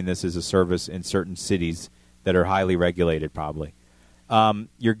start seeing this as a service in certain cities that are highly regulated probably.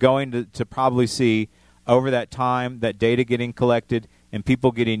 You're going to probably see over that time that data getting collected and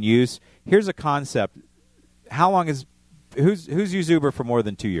people getting used. Here's a concept. How long who's used Uber for more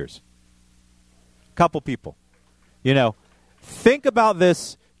than 2 years? A couple people. Think about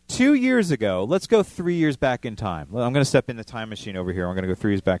this 2 years ago. Let's go 3 years back in time. I'm going to step in the time machine over here. I'm going to go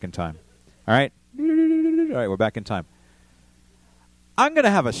 3 years back in time. All right, we're back in time. I'm going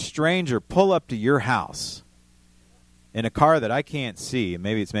to have a stranger pull up to your house in a car that I can't see, and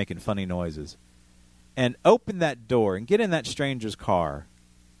maybe it's making funny noises, and open that door and get in that stranger's car.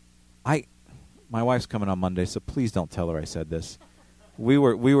 My wife's coming on Monday, so please don't tell her I said this. We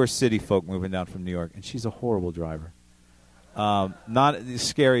were city folk moving down from New York, and she's a horrible driver. Not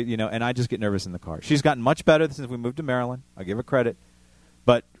scary, and I just get nervous in the car. She's gotten much better since we moved to Maryland. I give her credit.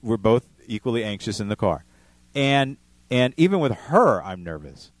 But we're both equally anxious in the car. And even with her, I'm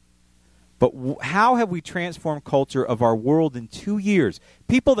nervous. But how have we transformed culture of our world in 2 years?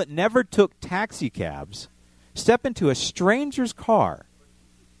 People that never took taxi cabs step into a stranger's car.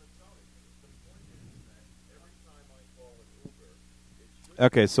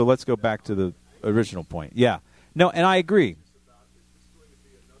 Okay, so let's go back to the original point. Yeah. No, and I agree.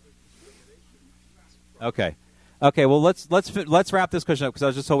 Okay. Okay, well let's wrap this question up because I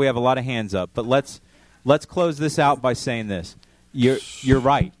was just told we have a lot of hands up. But let's close this out by saying this. You're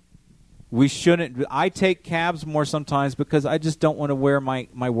right. We shouldn't. I take cabs more sometimes because I just don't want to wear my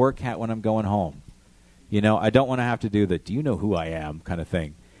work hat when I'm going home. You know, I don't want to have to do the "do you know who I am" kind of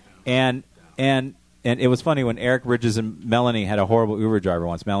thing. And it was funny when Eric Bridges and Melanie had a horrible Uber driver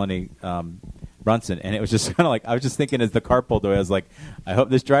once, Melanie Brunson, and it was just kind of like I was just thinking as the car pulled away, I was like, I hope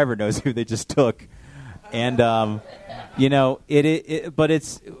this driver knows who they just took. And you know,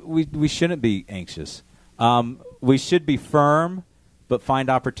 but we shouldn't be anxious. We should be firm, but find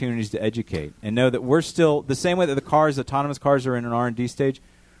opportunities to educate and know that we're still the same way that autonomous cars are in an R&D stage.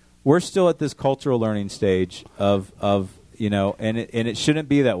 We're still at this cultural learning stage of you know, and it shouldn't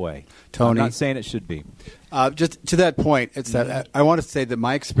be that way. Tony, I'm not saying it should be. Just to that point, it's that I want to say that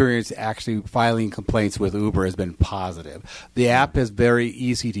my experience actually filing complaints with Uber has been positive. The app is very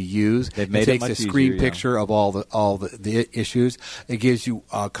easy to use. They've made it takes a screen picture of all the issues. It gives you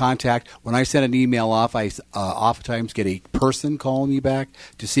contact. When I send an email off, I oftentimes get a person calling me back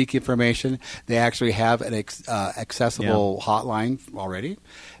to seek information. They actually have an accessible hotline already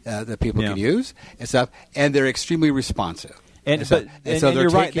that people can use and stuff, and they're extremely responsive. And so they're you're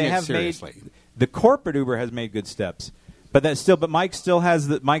right. taking They it have seriously. The corporate Uber has made good steps, but Mike still has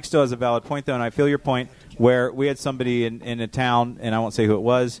a valid point though, and I feel your point. Where we had somebody in a town, and I won't say who it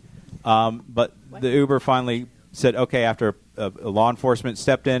was, but the Uber finally said, okay, after a law enforcement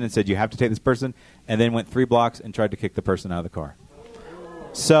stepped in and said you have to take this person, and then went 3 blocks and tried to kick the person out of the car.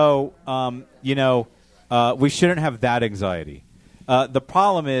 So you know, we shouldn't have that anxiety. The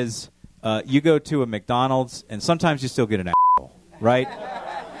problem is you go to a McDonald's, and sometimes you still get an asshole, right?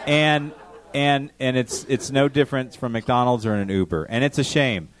 And it's no different from McDonald's or an Uber, and it's a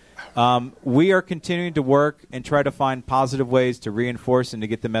shame. We are continuing to work and try to find positive ways to reinforce and to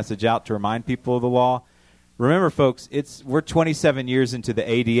get the message out to remind people of the law. Remember, folks, we're 27 years into the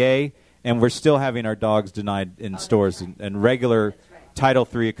ADA, and we're still having our dogs denied in stores and regular Title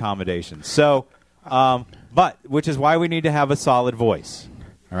III accommodations. So, but which is why we need to have a solid voice.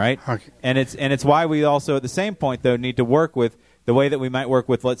 All right, okay. And it's why we also at the same point though need to work with the way that we might work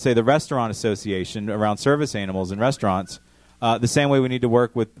with, let's say, the Restaurant Association around service animals in restaurants. The same way we need to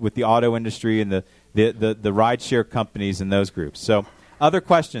work with the auto industry and the rideshare companies and those groups. So, other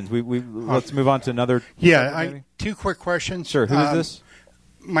questions? Let's move on to another. Yeah, 2 quick questions. Sure. Who is this?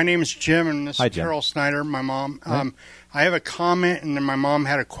 My name is Jim, and this Hi, is Jim. Carol Snyder, my mom. Hi. I have a comment, and then my mom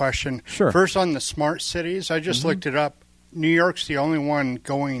had a question. Sure. First, on the smart cities, I just looked it up. New York's the only one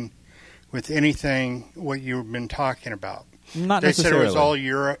going with anything what you've been talking about. Not they necessarily. said it was all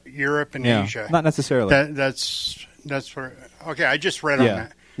Europe and Asia. Not necessarily. That's where. Okay, I just read on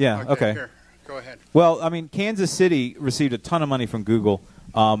that. Yeah. Okay. Here, go ahead. Well, I mean, Kansas City received a ton of money from Google,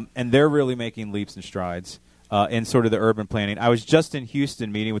 and they're really making leaps and strides in sort of the urban planning. I was just in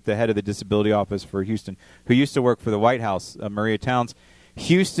Houston meeting with the head of the disability office for Houston, who used to work for the White House, Maria Towns.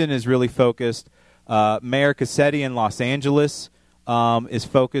 Houston is really focused. Mayor Cassetti in Los Angeles is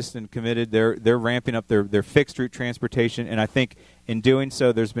focused and committed. They're ramping up their fixed route transportation, and I think in doing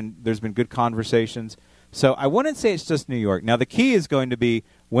so, there's been good conversations. So I wouldn't say it's just New York. Now the key is going to be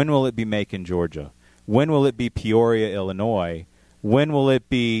when will it be Macon, Georgia? When will it be Peoria, Illinois? When will it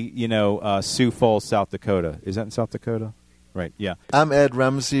be Sioux Falls, South Dakota? Is that in South Dakota? Right. Yeah. I'm Ed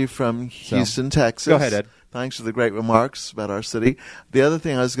Ramsey from Houston, Texas. Go ahead, Ed. Thanks for the great remarks about our city. The other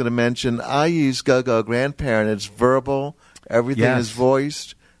thing I was going to mention, I use GoGo Grandparent. It's verbal. Everything is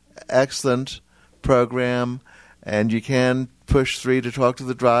voiced. Excellent program. And you can push 3 to talk to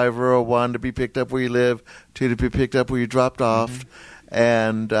the driver, or 1 to be picked up where you live, 2 to be picked up where you dropped off.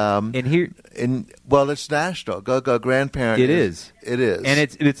 And it's national. GoGo Grandparent. It is. It is. And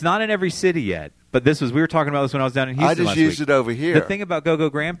it's not in every city yet. But we were talking about this when I was down in Houston I just last used week. it over here. The thing about GoGo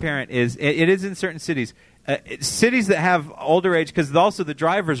Grandparent is it is in certain cities. Cities that have older age, because also the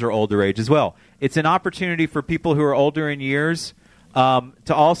drivers are older age as well. It's an opportunity for people who are older in years to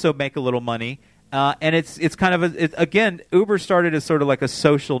also make a little money. And it's kind of again, Uber started as sort of like a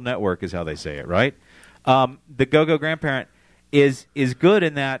social network, is how they say it, right? The GoGo Grandparent is good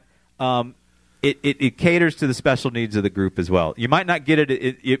in that it caters to the special needs of the group as well. You might not get it.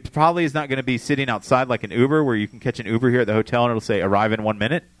 It probably is not going to be sitting outside like an Uber, where you can catch an Uber here at the hotel and it'll say arrive in 1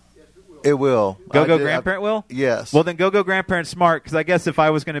 minute. It will. GoGo Grandparent will? Yes. Well, then GoGo Grandparent smart, because I guess if I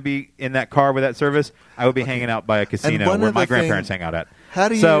was going to be in that car with that service, I would be hanging out by a casino where my grandparents hang out at. How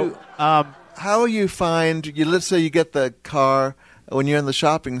do you? how you find let's say you get the car when you're in the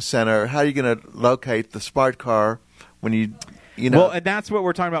shopping center, how are you going to locate the smart car when you know? Well, and that's what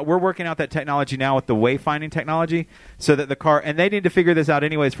we're talking about. We're working out that technology now with the wayfinding technology, so that the car, and they need to figure this out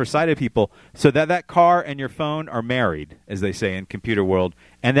anyways for sighted people, so that that car and your phone are married, as they say in computer world,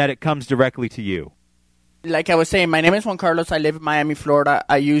 and that it comes directly to you. Like I was saying, my name is Juan Carlos. I live in Miami, Florida.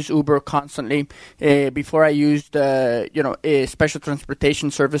 I use Uber constantly. Before I used, special transportation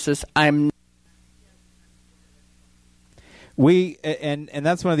services. And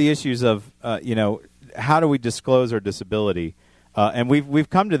that's one of the issues of how do we disclose our disability? And we've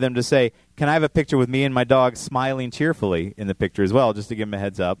come to them to say, can I have a picture with me and my dog smiling cheerfully in the picture as well, just to give them a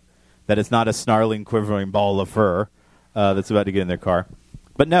heads up that it's not a snarling, quivering ball of fur that's about to get in their car.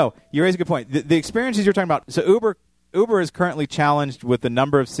 But no, you raise a good point. The experiences you're talking about. So Uber is currently challenged with a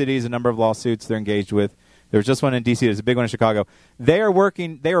number of cities, a number of lawsuits they're engaged with. There was just one in D.C. There's a big one in Chicago. They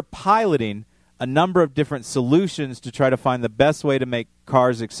are piloting a number of different solutions to try to find the best way to make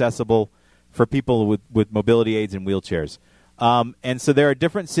cars accessible for people with mobility aids and wheelchairs. And so there are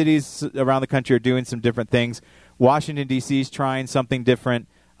different cities around the country are doing some different things. Washington, D.C. is trying something different.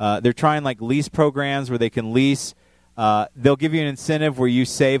 They're trying like lease programs where they can lease. They'll give you an incentive where you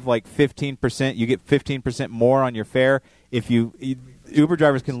save like 15%. You get 15% more on your fare if Uber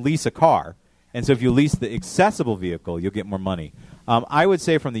drivers can lease a car. And so if you lease the accessible vehicle, you'll get more money. I would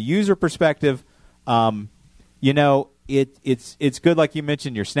say from the user perspective, it's good, like you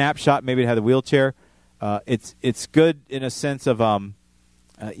mentioned, your snapshot, maybe to have the wheelchair. It's good in a sense of,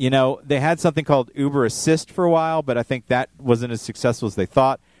 they had something called Uber Assist for a while, but I think that wasn't as successful as they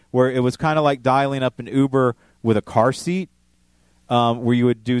thought, where it was kind of like dialing up an Uber with a car seat, where you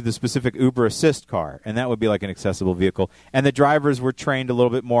would do the specific Uber Assist car, and that would be like an accessible vehicle. And the drivers were trained a little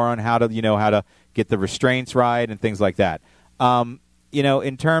bit more on how to get the restraints right and things like that.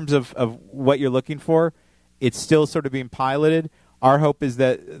 In terms of what you're looking for, it's still sort of being piloted. Our hope is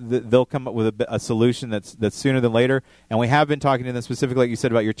that they'll come up with a solution that's sooner than later. And we have been talking to them specifically, like you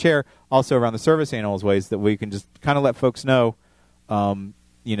said, about your chair, also around the service animals ways that we can just kind of let folks know,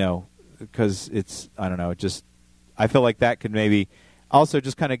 because it's, I don't know, I feel like that could maybe also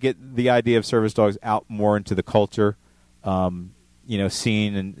just kind of get the idea of service dogs out more into the culture,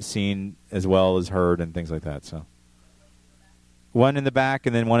 seen as well as heard and things like that. So one in the back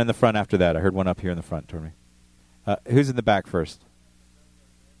and then one in the front after that. I heard one up here in the front toward me. Who's in the back first?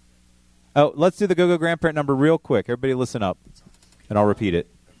 Oh, let's do the Go-Go Grandparent number real quick. Everybody listen up, and I'll repeat it.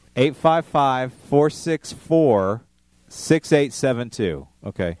 855-464-6872.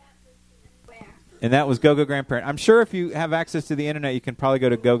 Okay. And that was Go-Go Grandparent. I'm sure if you have access to the Internet, you can probably go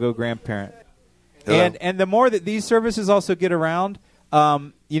to Go-Go Grandparent. And the more that these services also get around,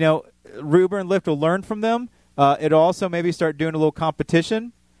 Uber and Lyft will learn from them. It'll also maybe start doing a little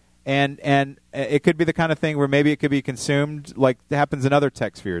competition. And it could be the kind of thing where maybe it could be consumed like happens in other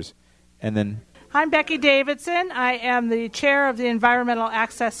tech spheres. And then I'm Becky Davidson. I am the chair of the Environmental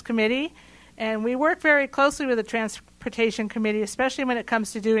Access Committee, and we work very closely with the Transportation Committee, especially when it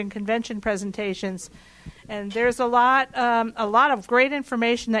comes to doing convention presentations. And there's a lot of great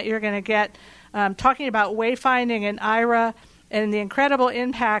information that you're going to get talking about wayfinding and IRA and the incredible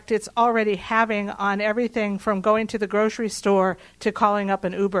impact it's already having on everything from going to the grocery store to calling up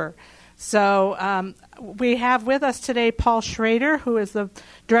an Uber. So we have with us today Paul Schrader, who is the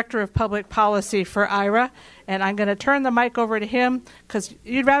Director of Public Policy for IRA, and I'm going to turn the mic over to him because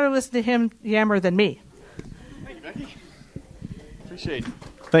you'd rather listen to him yammer than me. Thank you, Becky. Appreciate it.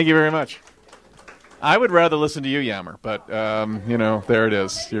 Thank you very much. I would rather listen to you yammer, but, there it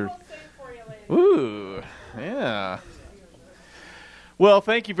is. Ooh, yeah. Well,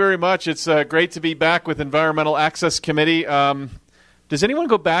 thank you very much. It's great to be back with Environmental Access Committee. Does anyone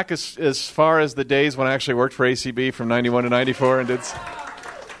go back as far as the days when I actually worked for ACB from 91 to 94 and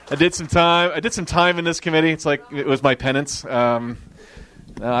I did some time in this committee. It's like it was my penance. I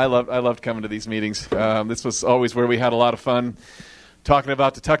loved coming to these meetings. This was always where we had a lot of fun talking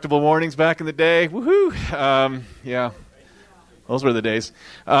about detectable warnings back in the day. Woohoo! Yeah, those were the days.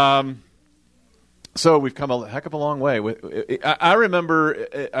 So we've come a heck of a long way. I remember,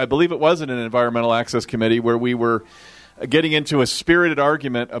 I believe it was in an Environmental Access Committee where we were getting into a spirited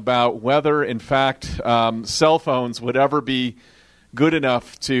argument about whether, in fact, cell phones would ever be good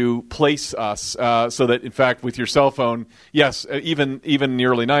enough to place us so that, in fact, with your cell phone, yes, even in the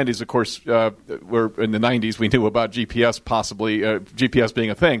early 90s, of course, we're in the 90s, we knew about GPS possibly, GPS being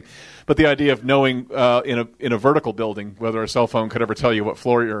a thing. But the idea of knowing in a vertical building whether a cell phone could ever tell you what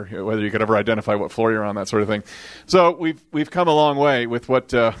floor whether you could ever identify what floor you're on, that sort of thing. So we've come a long way with what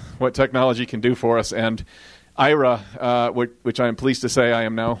technology can do for us, and IRA, which I am pleased to say I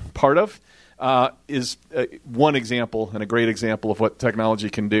am now part of, is one example and a great example of what technology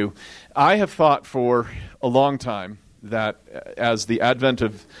can do. I have thought for a long time that as the advent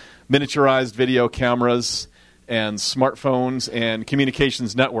of miniaturized video cameras and smartphones and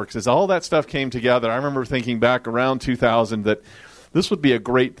communications networks, as all that stuff came together, I remember thinking back around 2000 that this would be a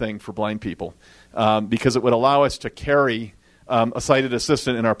great thing for blind people because it would allow us to carry a sighted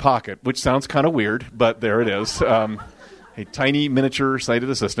assistant in our pocket, which sounds kind of weird, but there it is. A tiny miniature sighted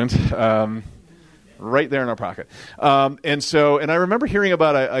assistant right there in our pocket. And I remember hearing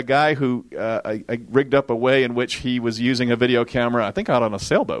about a guy who I rigged up a way in which he was using a video camera, I think out on a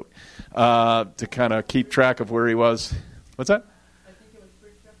sailboat, to kind of keep track of where he was. What's that?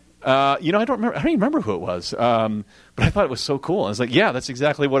 I don't even remember who it was, but I thought it was so cool. I was like, yeah, that's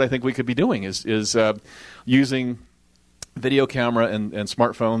exactly what I think we could be doing is using video camera and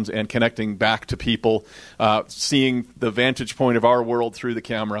smartphones and connecting back to people, seeing the vantage point of our world through the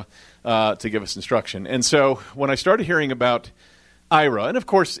camera to give us instruction. And so when I started hearing about Aira, and of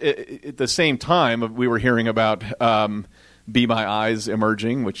course at the same time we were hearing about Be My Eyes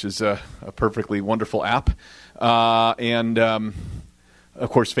emerging, which is a perfectly wonderful app, and of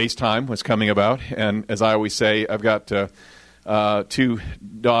course FaceTime was coming about. And as I always say, I've got 2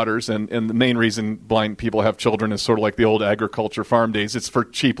 daughters, and the main reason blind people have children is sort of like the old agriculture farm days. It's for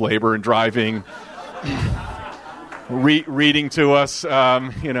cheap labor and driving, reading to us.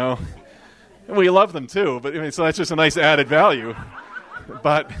 We love them too, but so that's just a nice added value.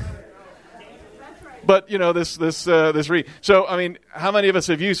 But this read. So how many of us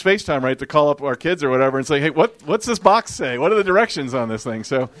have used FaceTime, right, to call up our kids or whatever and say, hey, what's this box say? What are the directions on this thing?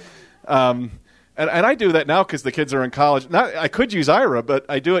 So. And I do that now because the kids are in college. I could use Aira, but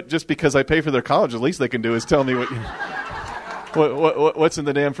I do it just because I pay for their college. The least they can do is tell me what's in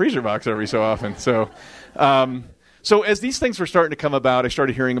the damn freezer box every so often. So as these things were starting to come about, I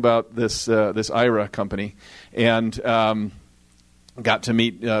started hearing about this Aira company, and got to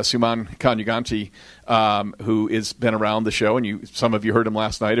meet Suman Kanyuganti, who has been around the show, and some of you heard him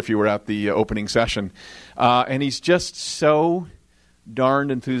last night if you were at the opening session. And he's just so darned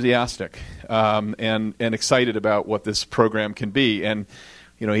enthusiastic and excited about what this program can be. And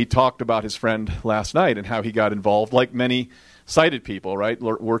he talked about his friend last night and how he got involved, like many sighted people, right?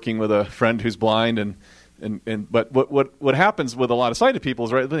 Working with a friend who's blind, but what happens with a lot of sighted people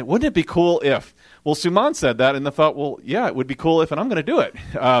is, right? Wouldn't it be cool if? Well, Suman said that, and I thought, well, yeah, it would be cool if, and I'm going to do it.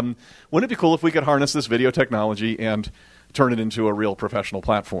 Wouldn't it be cool if we could harness this video technology and turn it into a real professional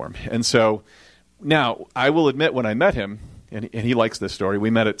platform? And so now I will admit, when I met him. And he likes this story. We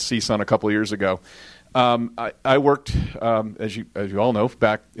met at CSUN a couple of years ago. I worked, as you all know,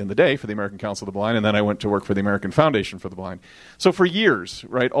 back in the day for the American Council of the Blind, and then I went to work for the American Foundation for the Blind. So for years,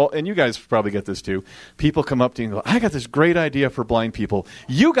 right, and you guys probably get this too, people come up to you and go, I got this great idea for blind people.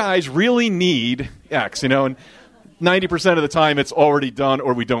 You guys really need X, and 90% of the time it's already done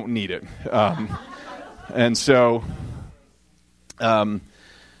or we don't need it. And so... now,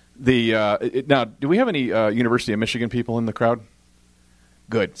 do we have any University of Michigan people in the crowd?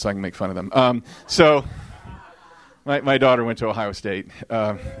 Good, so I can make fun of them. So, my daughter went to Ohio State,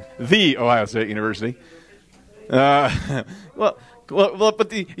 the Ohio State University. But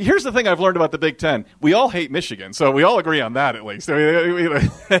here's the thing I've learned about the Big Ten: we all hate Michigan, so we all agree on that at least.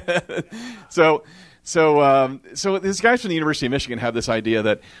 So these guys from the University of Michigan have this idea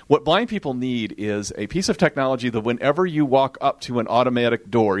that what blind people need is a piece of technology that whenever you walk up to an automatic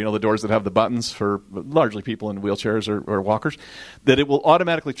door, the doors that have the buttons for largely people in wheelchairs or walkers, that it will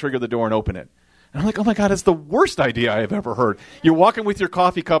automatically trigger the door and open it. And I'm like, oh my God, it's the worst idea I have ever heard. You're walking with your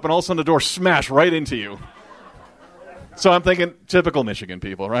coffee cup and all of a sudden the door smash right into you. So I'm thinking, typical Michigan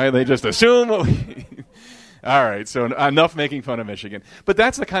people, right? They just assume. All right, so enough making fun of Michigan. But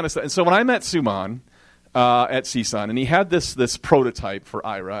that's the kind of stuff. And so when I met Suman at CSUN, and he had this prototype for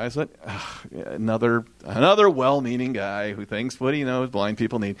Aira, I said, another well-meaning guy who thinks what blind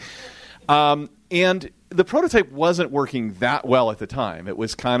people need. And the prototype wasn't working that well at the time. It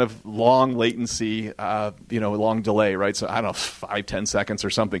was kind of long latency, long delay, right? So I don't know, 5-10 seconds or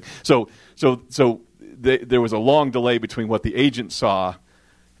something. So there was a long delay between what the agent saw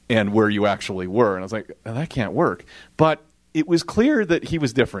and where you actually were. And I was like, that can't work. But it was clear that he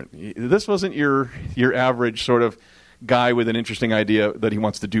was different. This wasn't your average sort of guy with an interesting idea that he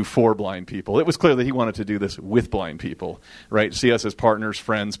wants to do for blind people. It was clear that he wanted to do this with blind people, right? See us as partners,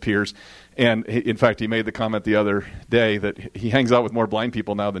 friends, peers. And in fact, he made the comment the other day that he hangs out with more blind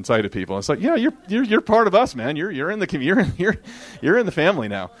people now than sighted people. It's like, yeah, you're part of us, man. You're in the you're in the family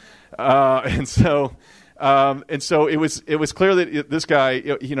now. And so it was clear that this guy,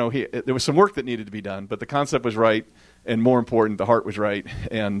 there was some work that needed to be done, but the concept was right. and more important, the heart was right,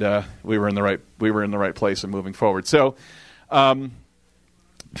 and we were in the right place and moving forward. So,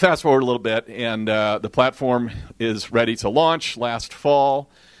 fast forward a little bit, and the platform is ready to launch last fall.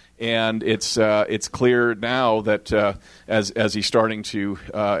 And it's clear now that as he's starting to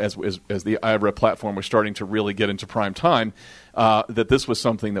as the Aira platform was starting to really get into prime time, that this was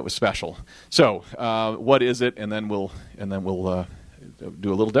something that was special. So what is it? And then we'll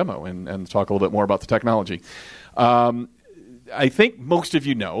do a little demo and talk a little bit more about the technology. I think most of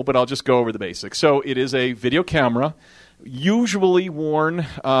you know, but I'll just go over the basics. So it is a video camera, usually worn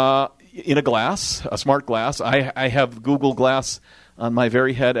in a glass, a smart glass. I have Google Glass on my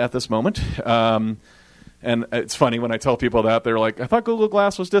very head at this moment. And it's funny when I tell people that, they're like, I thought Google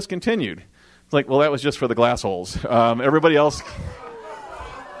Glass was discontinued. It's like, well, that was just for the glass holes. Everybody else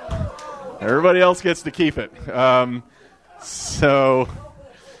gets to keep it. So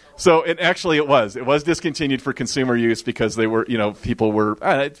it actually it was discontinued for consumer use because they were,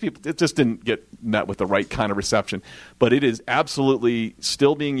 it just didn't get met with the right kind of reception. But it is absolutely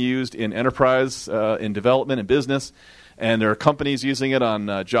still being used in enterprise, in development and business. And there are companies using it on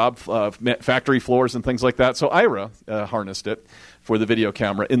factory floors and things like that. So Aira harnessed it for the video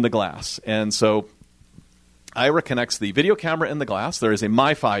camera in the glass. And so Aira connects the video camera in the glass. There is a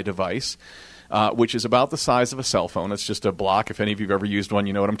MiFi device, which is about the size of a cell phone. It's just a block. If any of you have ever used one,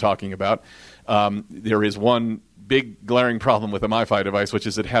 you know what I'm talking about. There is one big glaring problem with a MiFi device, which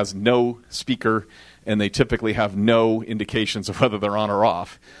is it has no speaker, and they typically have no indications of whether they're on or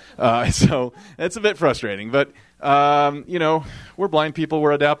off. So it's a bit frustrating. But we're blind people,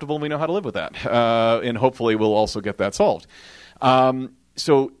 we're adaptable, and we know how to live with that. And hopefully we'll also get that solved.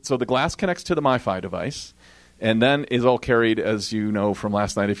 So the glass connects to the MiFi device, and then is all carried, as you know from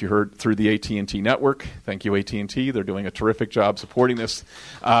last night, if you heard, through the AT&T network. Thank you, AT&T. They're doing a terrific job supporting this.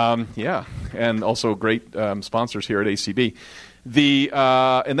 And also great sponsors here at ACB.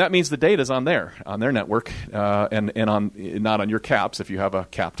 And that means the data is on their network, and on not on your caps if you have a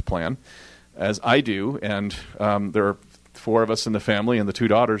capped plan, as I do. And there are 4 of us in the family, and the 2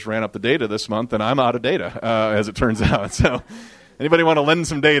 daughters ran up the data this month, and I'm out of data, as it turns out. So anybody want to lend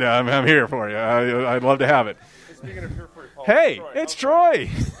some data, I'm here for you. I'd love to have it. Hey, it's Troy.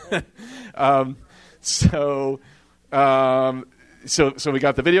 So we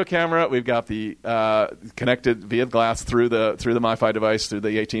got the video camera, we've got the connected via glass through the MiFi device, through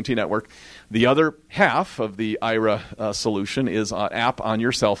the AT&T network. The other half of the Aira solution is an app on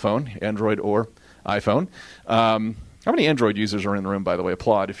your cell phone, Android or iPhone. How many Android users are in the room, by the way?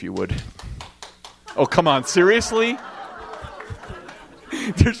 Applaud if you would. Oh, come on, seriously?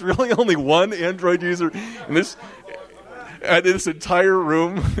 There's really only one Android user in this entire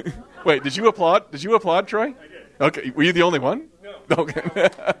room. Wait, did you applaud? Did you applaud, Troy? I did. Okay, were you the only one? No. Okay.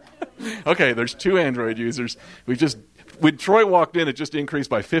 Okay, there's 2 Android users. When Troy walked in, it just increased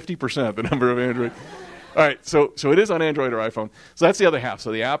by 50%, the number of Android. All right, so it is on Android or iPhone. So that's the other half.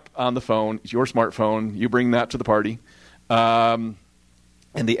 So the app on the phone is your smartphone. You bring that to the party.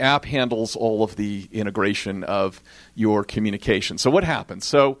 And the app handles all of the integration of your communication. So what happens?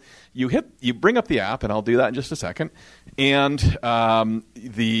 So you bring up the app, and I'll do that in just a second. And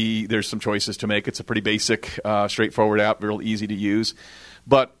there's some choices to make. It's a pretty basic, straightforward app, real easy to use.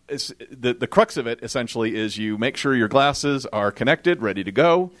 But the crux of it essentially is you make sure your glasses are connected, ready to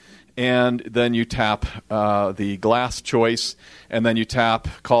go. And then you tap the glass choice, and then you tap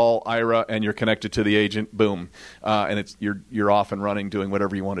call Aira, and you're connected to the agent. Boom, and you're off and running, doing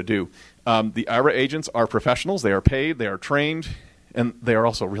whatever you want to do. The Aira agents are professionals; they are paid, they are trained, and they are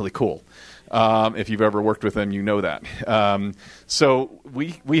also really cool. If you've ever worked with them, you know that. So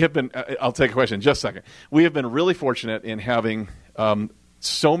we have been. I'll take a question in just a second. We have been really fortunate in having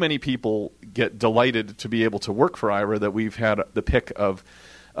so many people get delighted to be able to work for Aira that we've had the pick of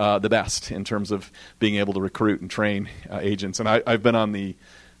the best in terms of being able to recruit and train agents. And I've been on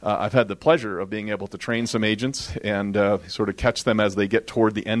I've had the pleasure of being able to train some agents and sort of catch them as they get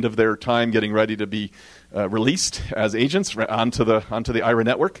toward the end of their time, getting ready to be released as agents onto the Aira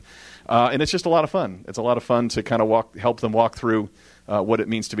network. And it's just a lot of fun. It's a lot of fun to kind of help them walk through what it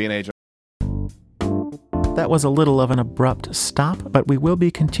means to be an agent. That was a little of an abrupt stop, but we will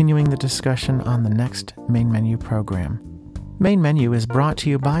be continuing the discussion on the next Main Menu program. Main Menu is brought to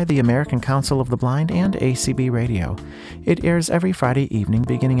you by the American Council of the Blind and ACB Radio. It airs every Friday evening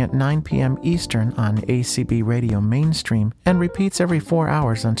beginning at 9 p.m. Eastern on ACB Radio Mainstream and repeats every 4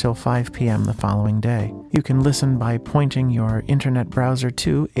 hours until 5 p.m. the following day. You can listen by pointing your internet browser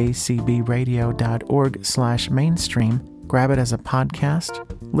to acbradio.org/mainstream, grab it as a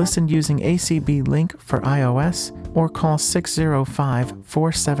podcast, listen using ACB Link for iOS, or call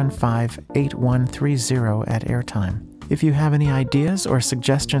 605-475-8130 at airtime. If you have any ideas or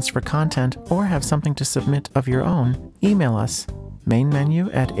suggestions for content or have something to submit of your own, email us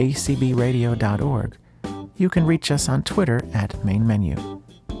mainmenu@acbradio.org. You can reach us on Twitter @mainmenu.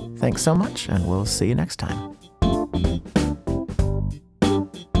 Thanks so much, and we'll see you next time.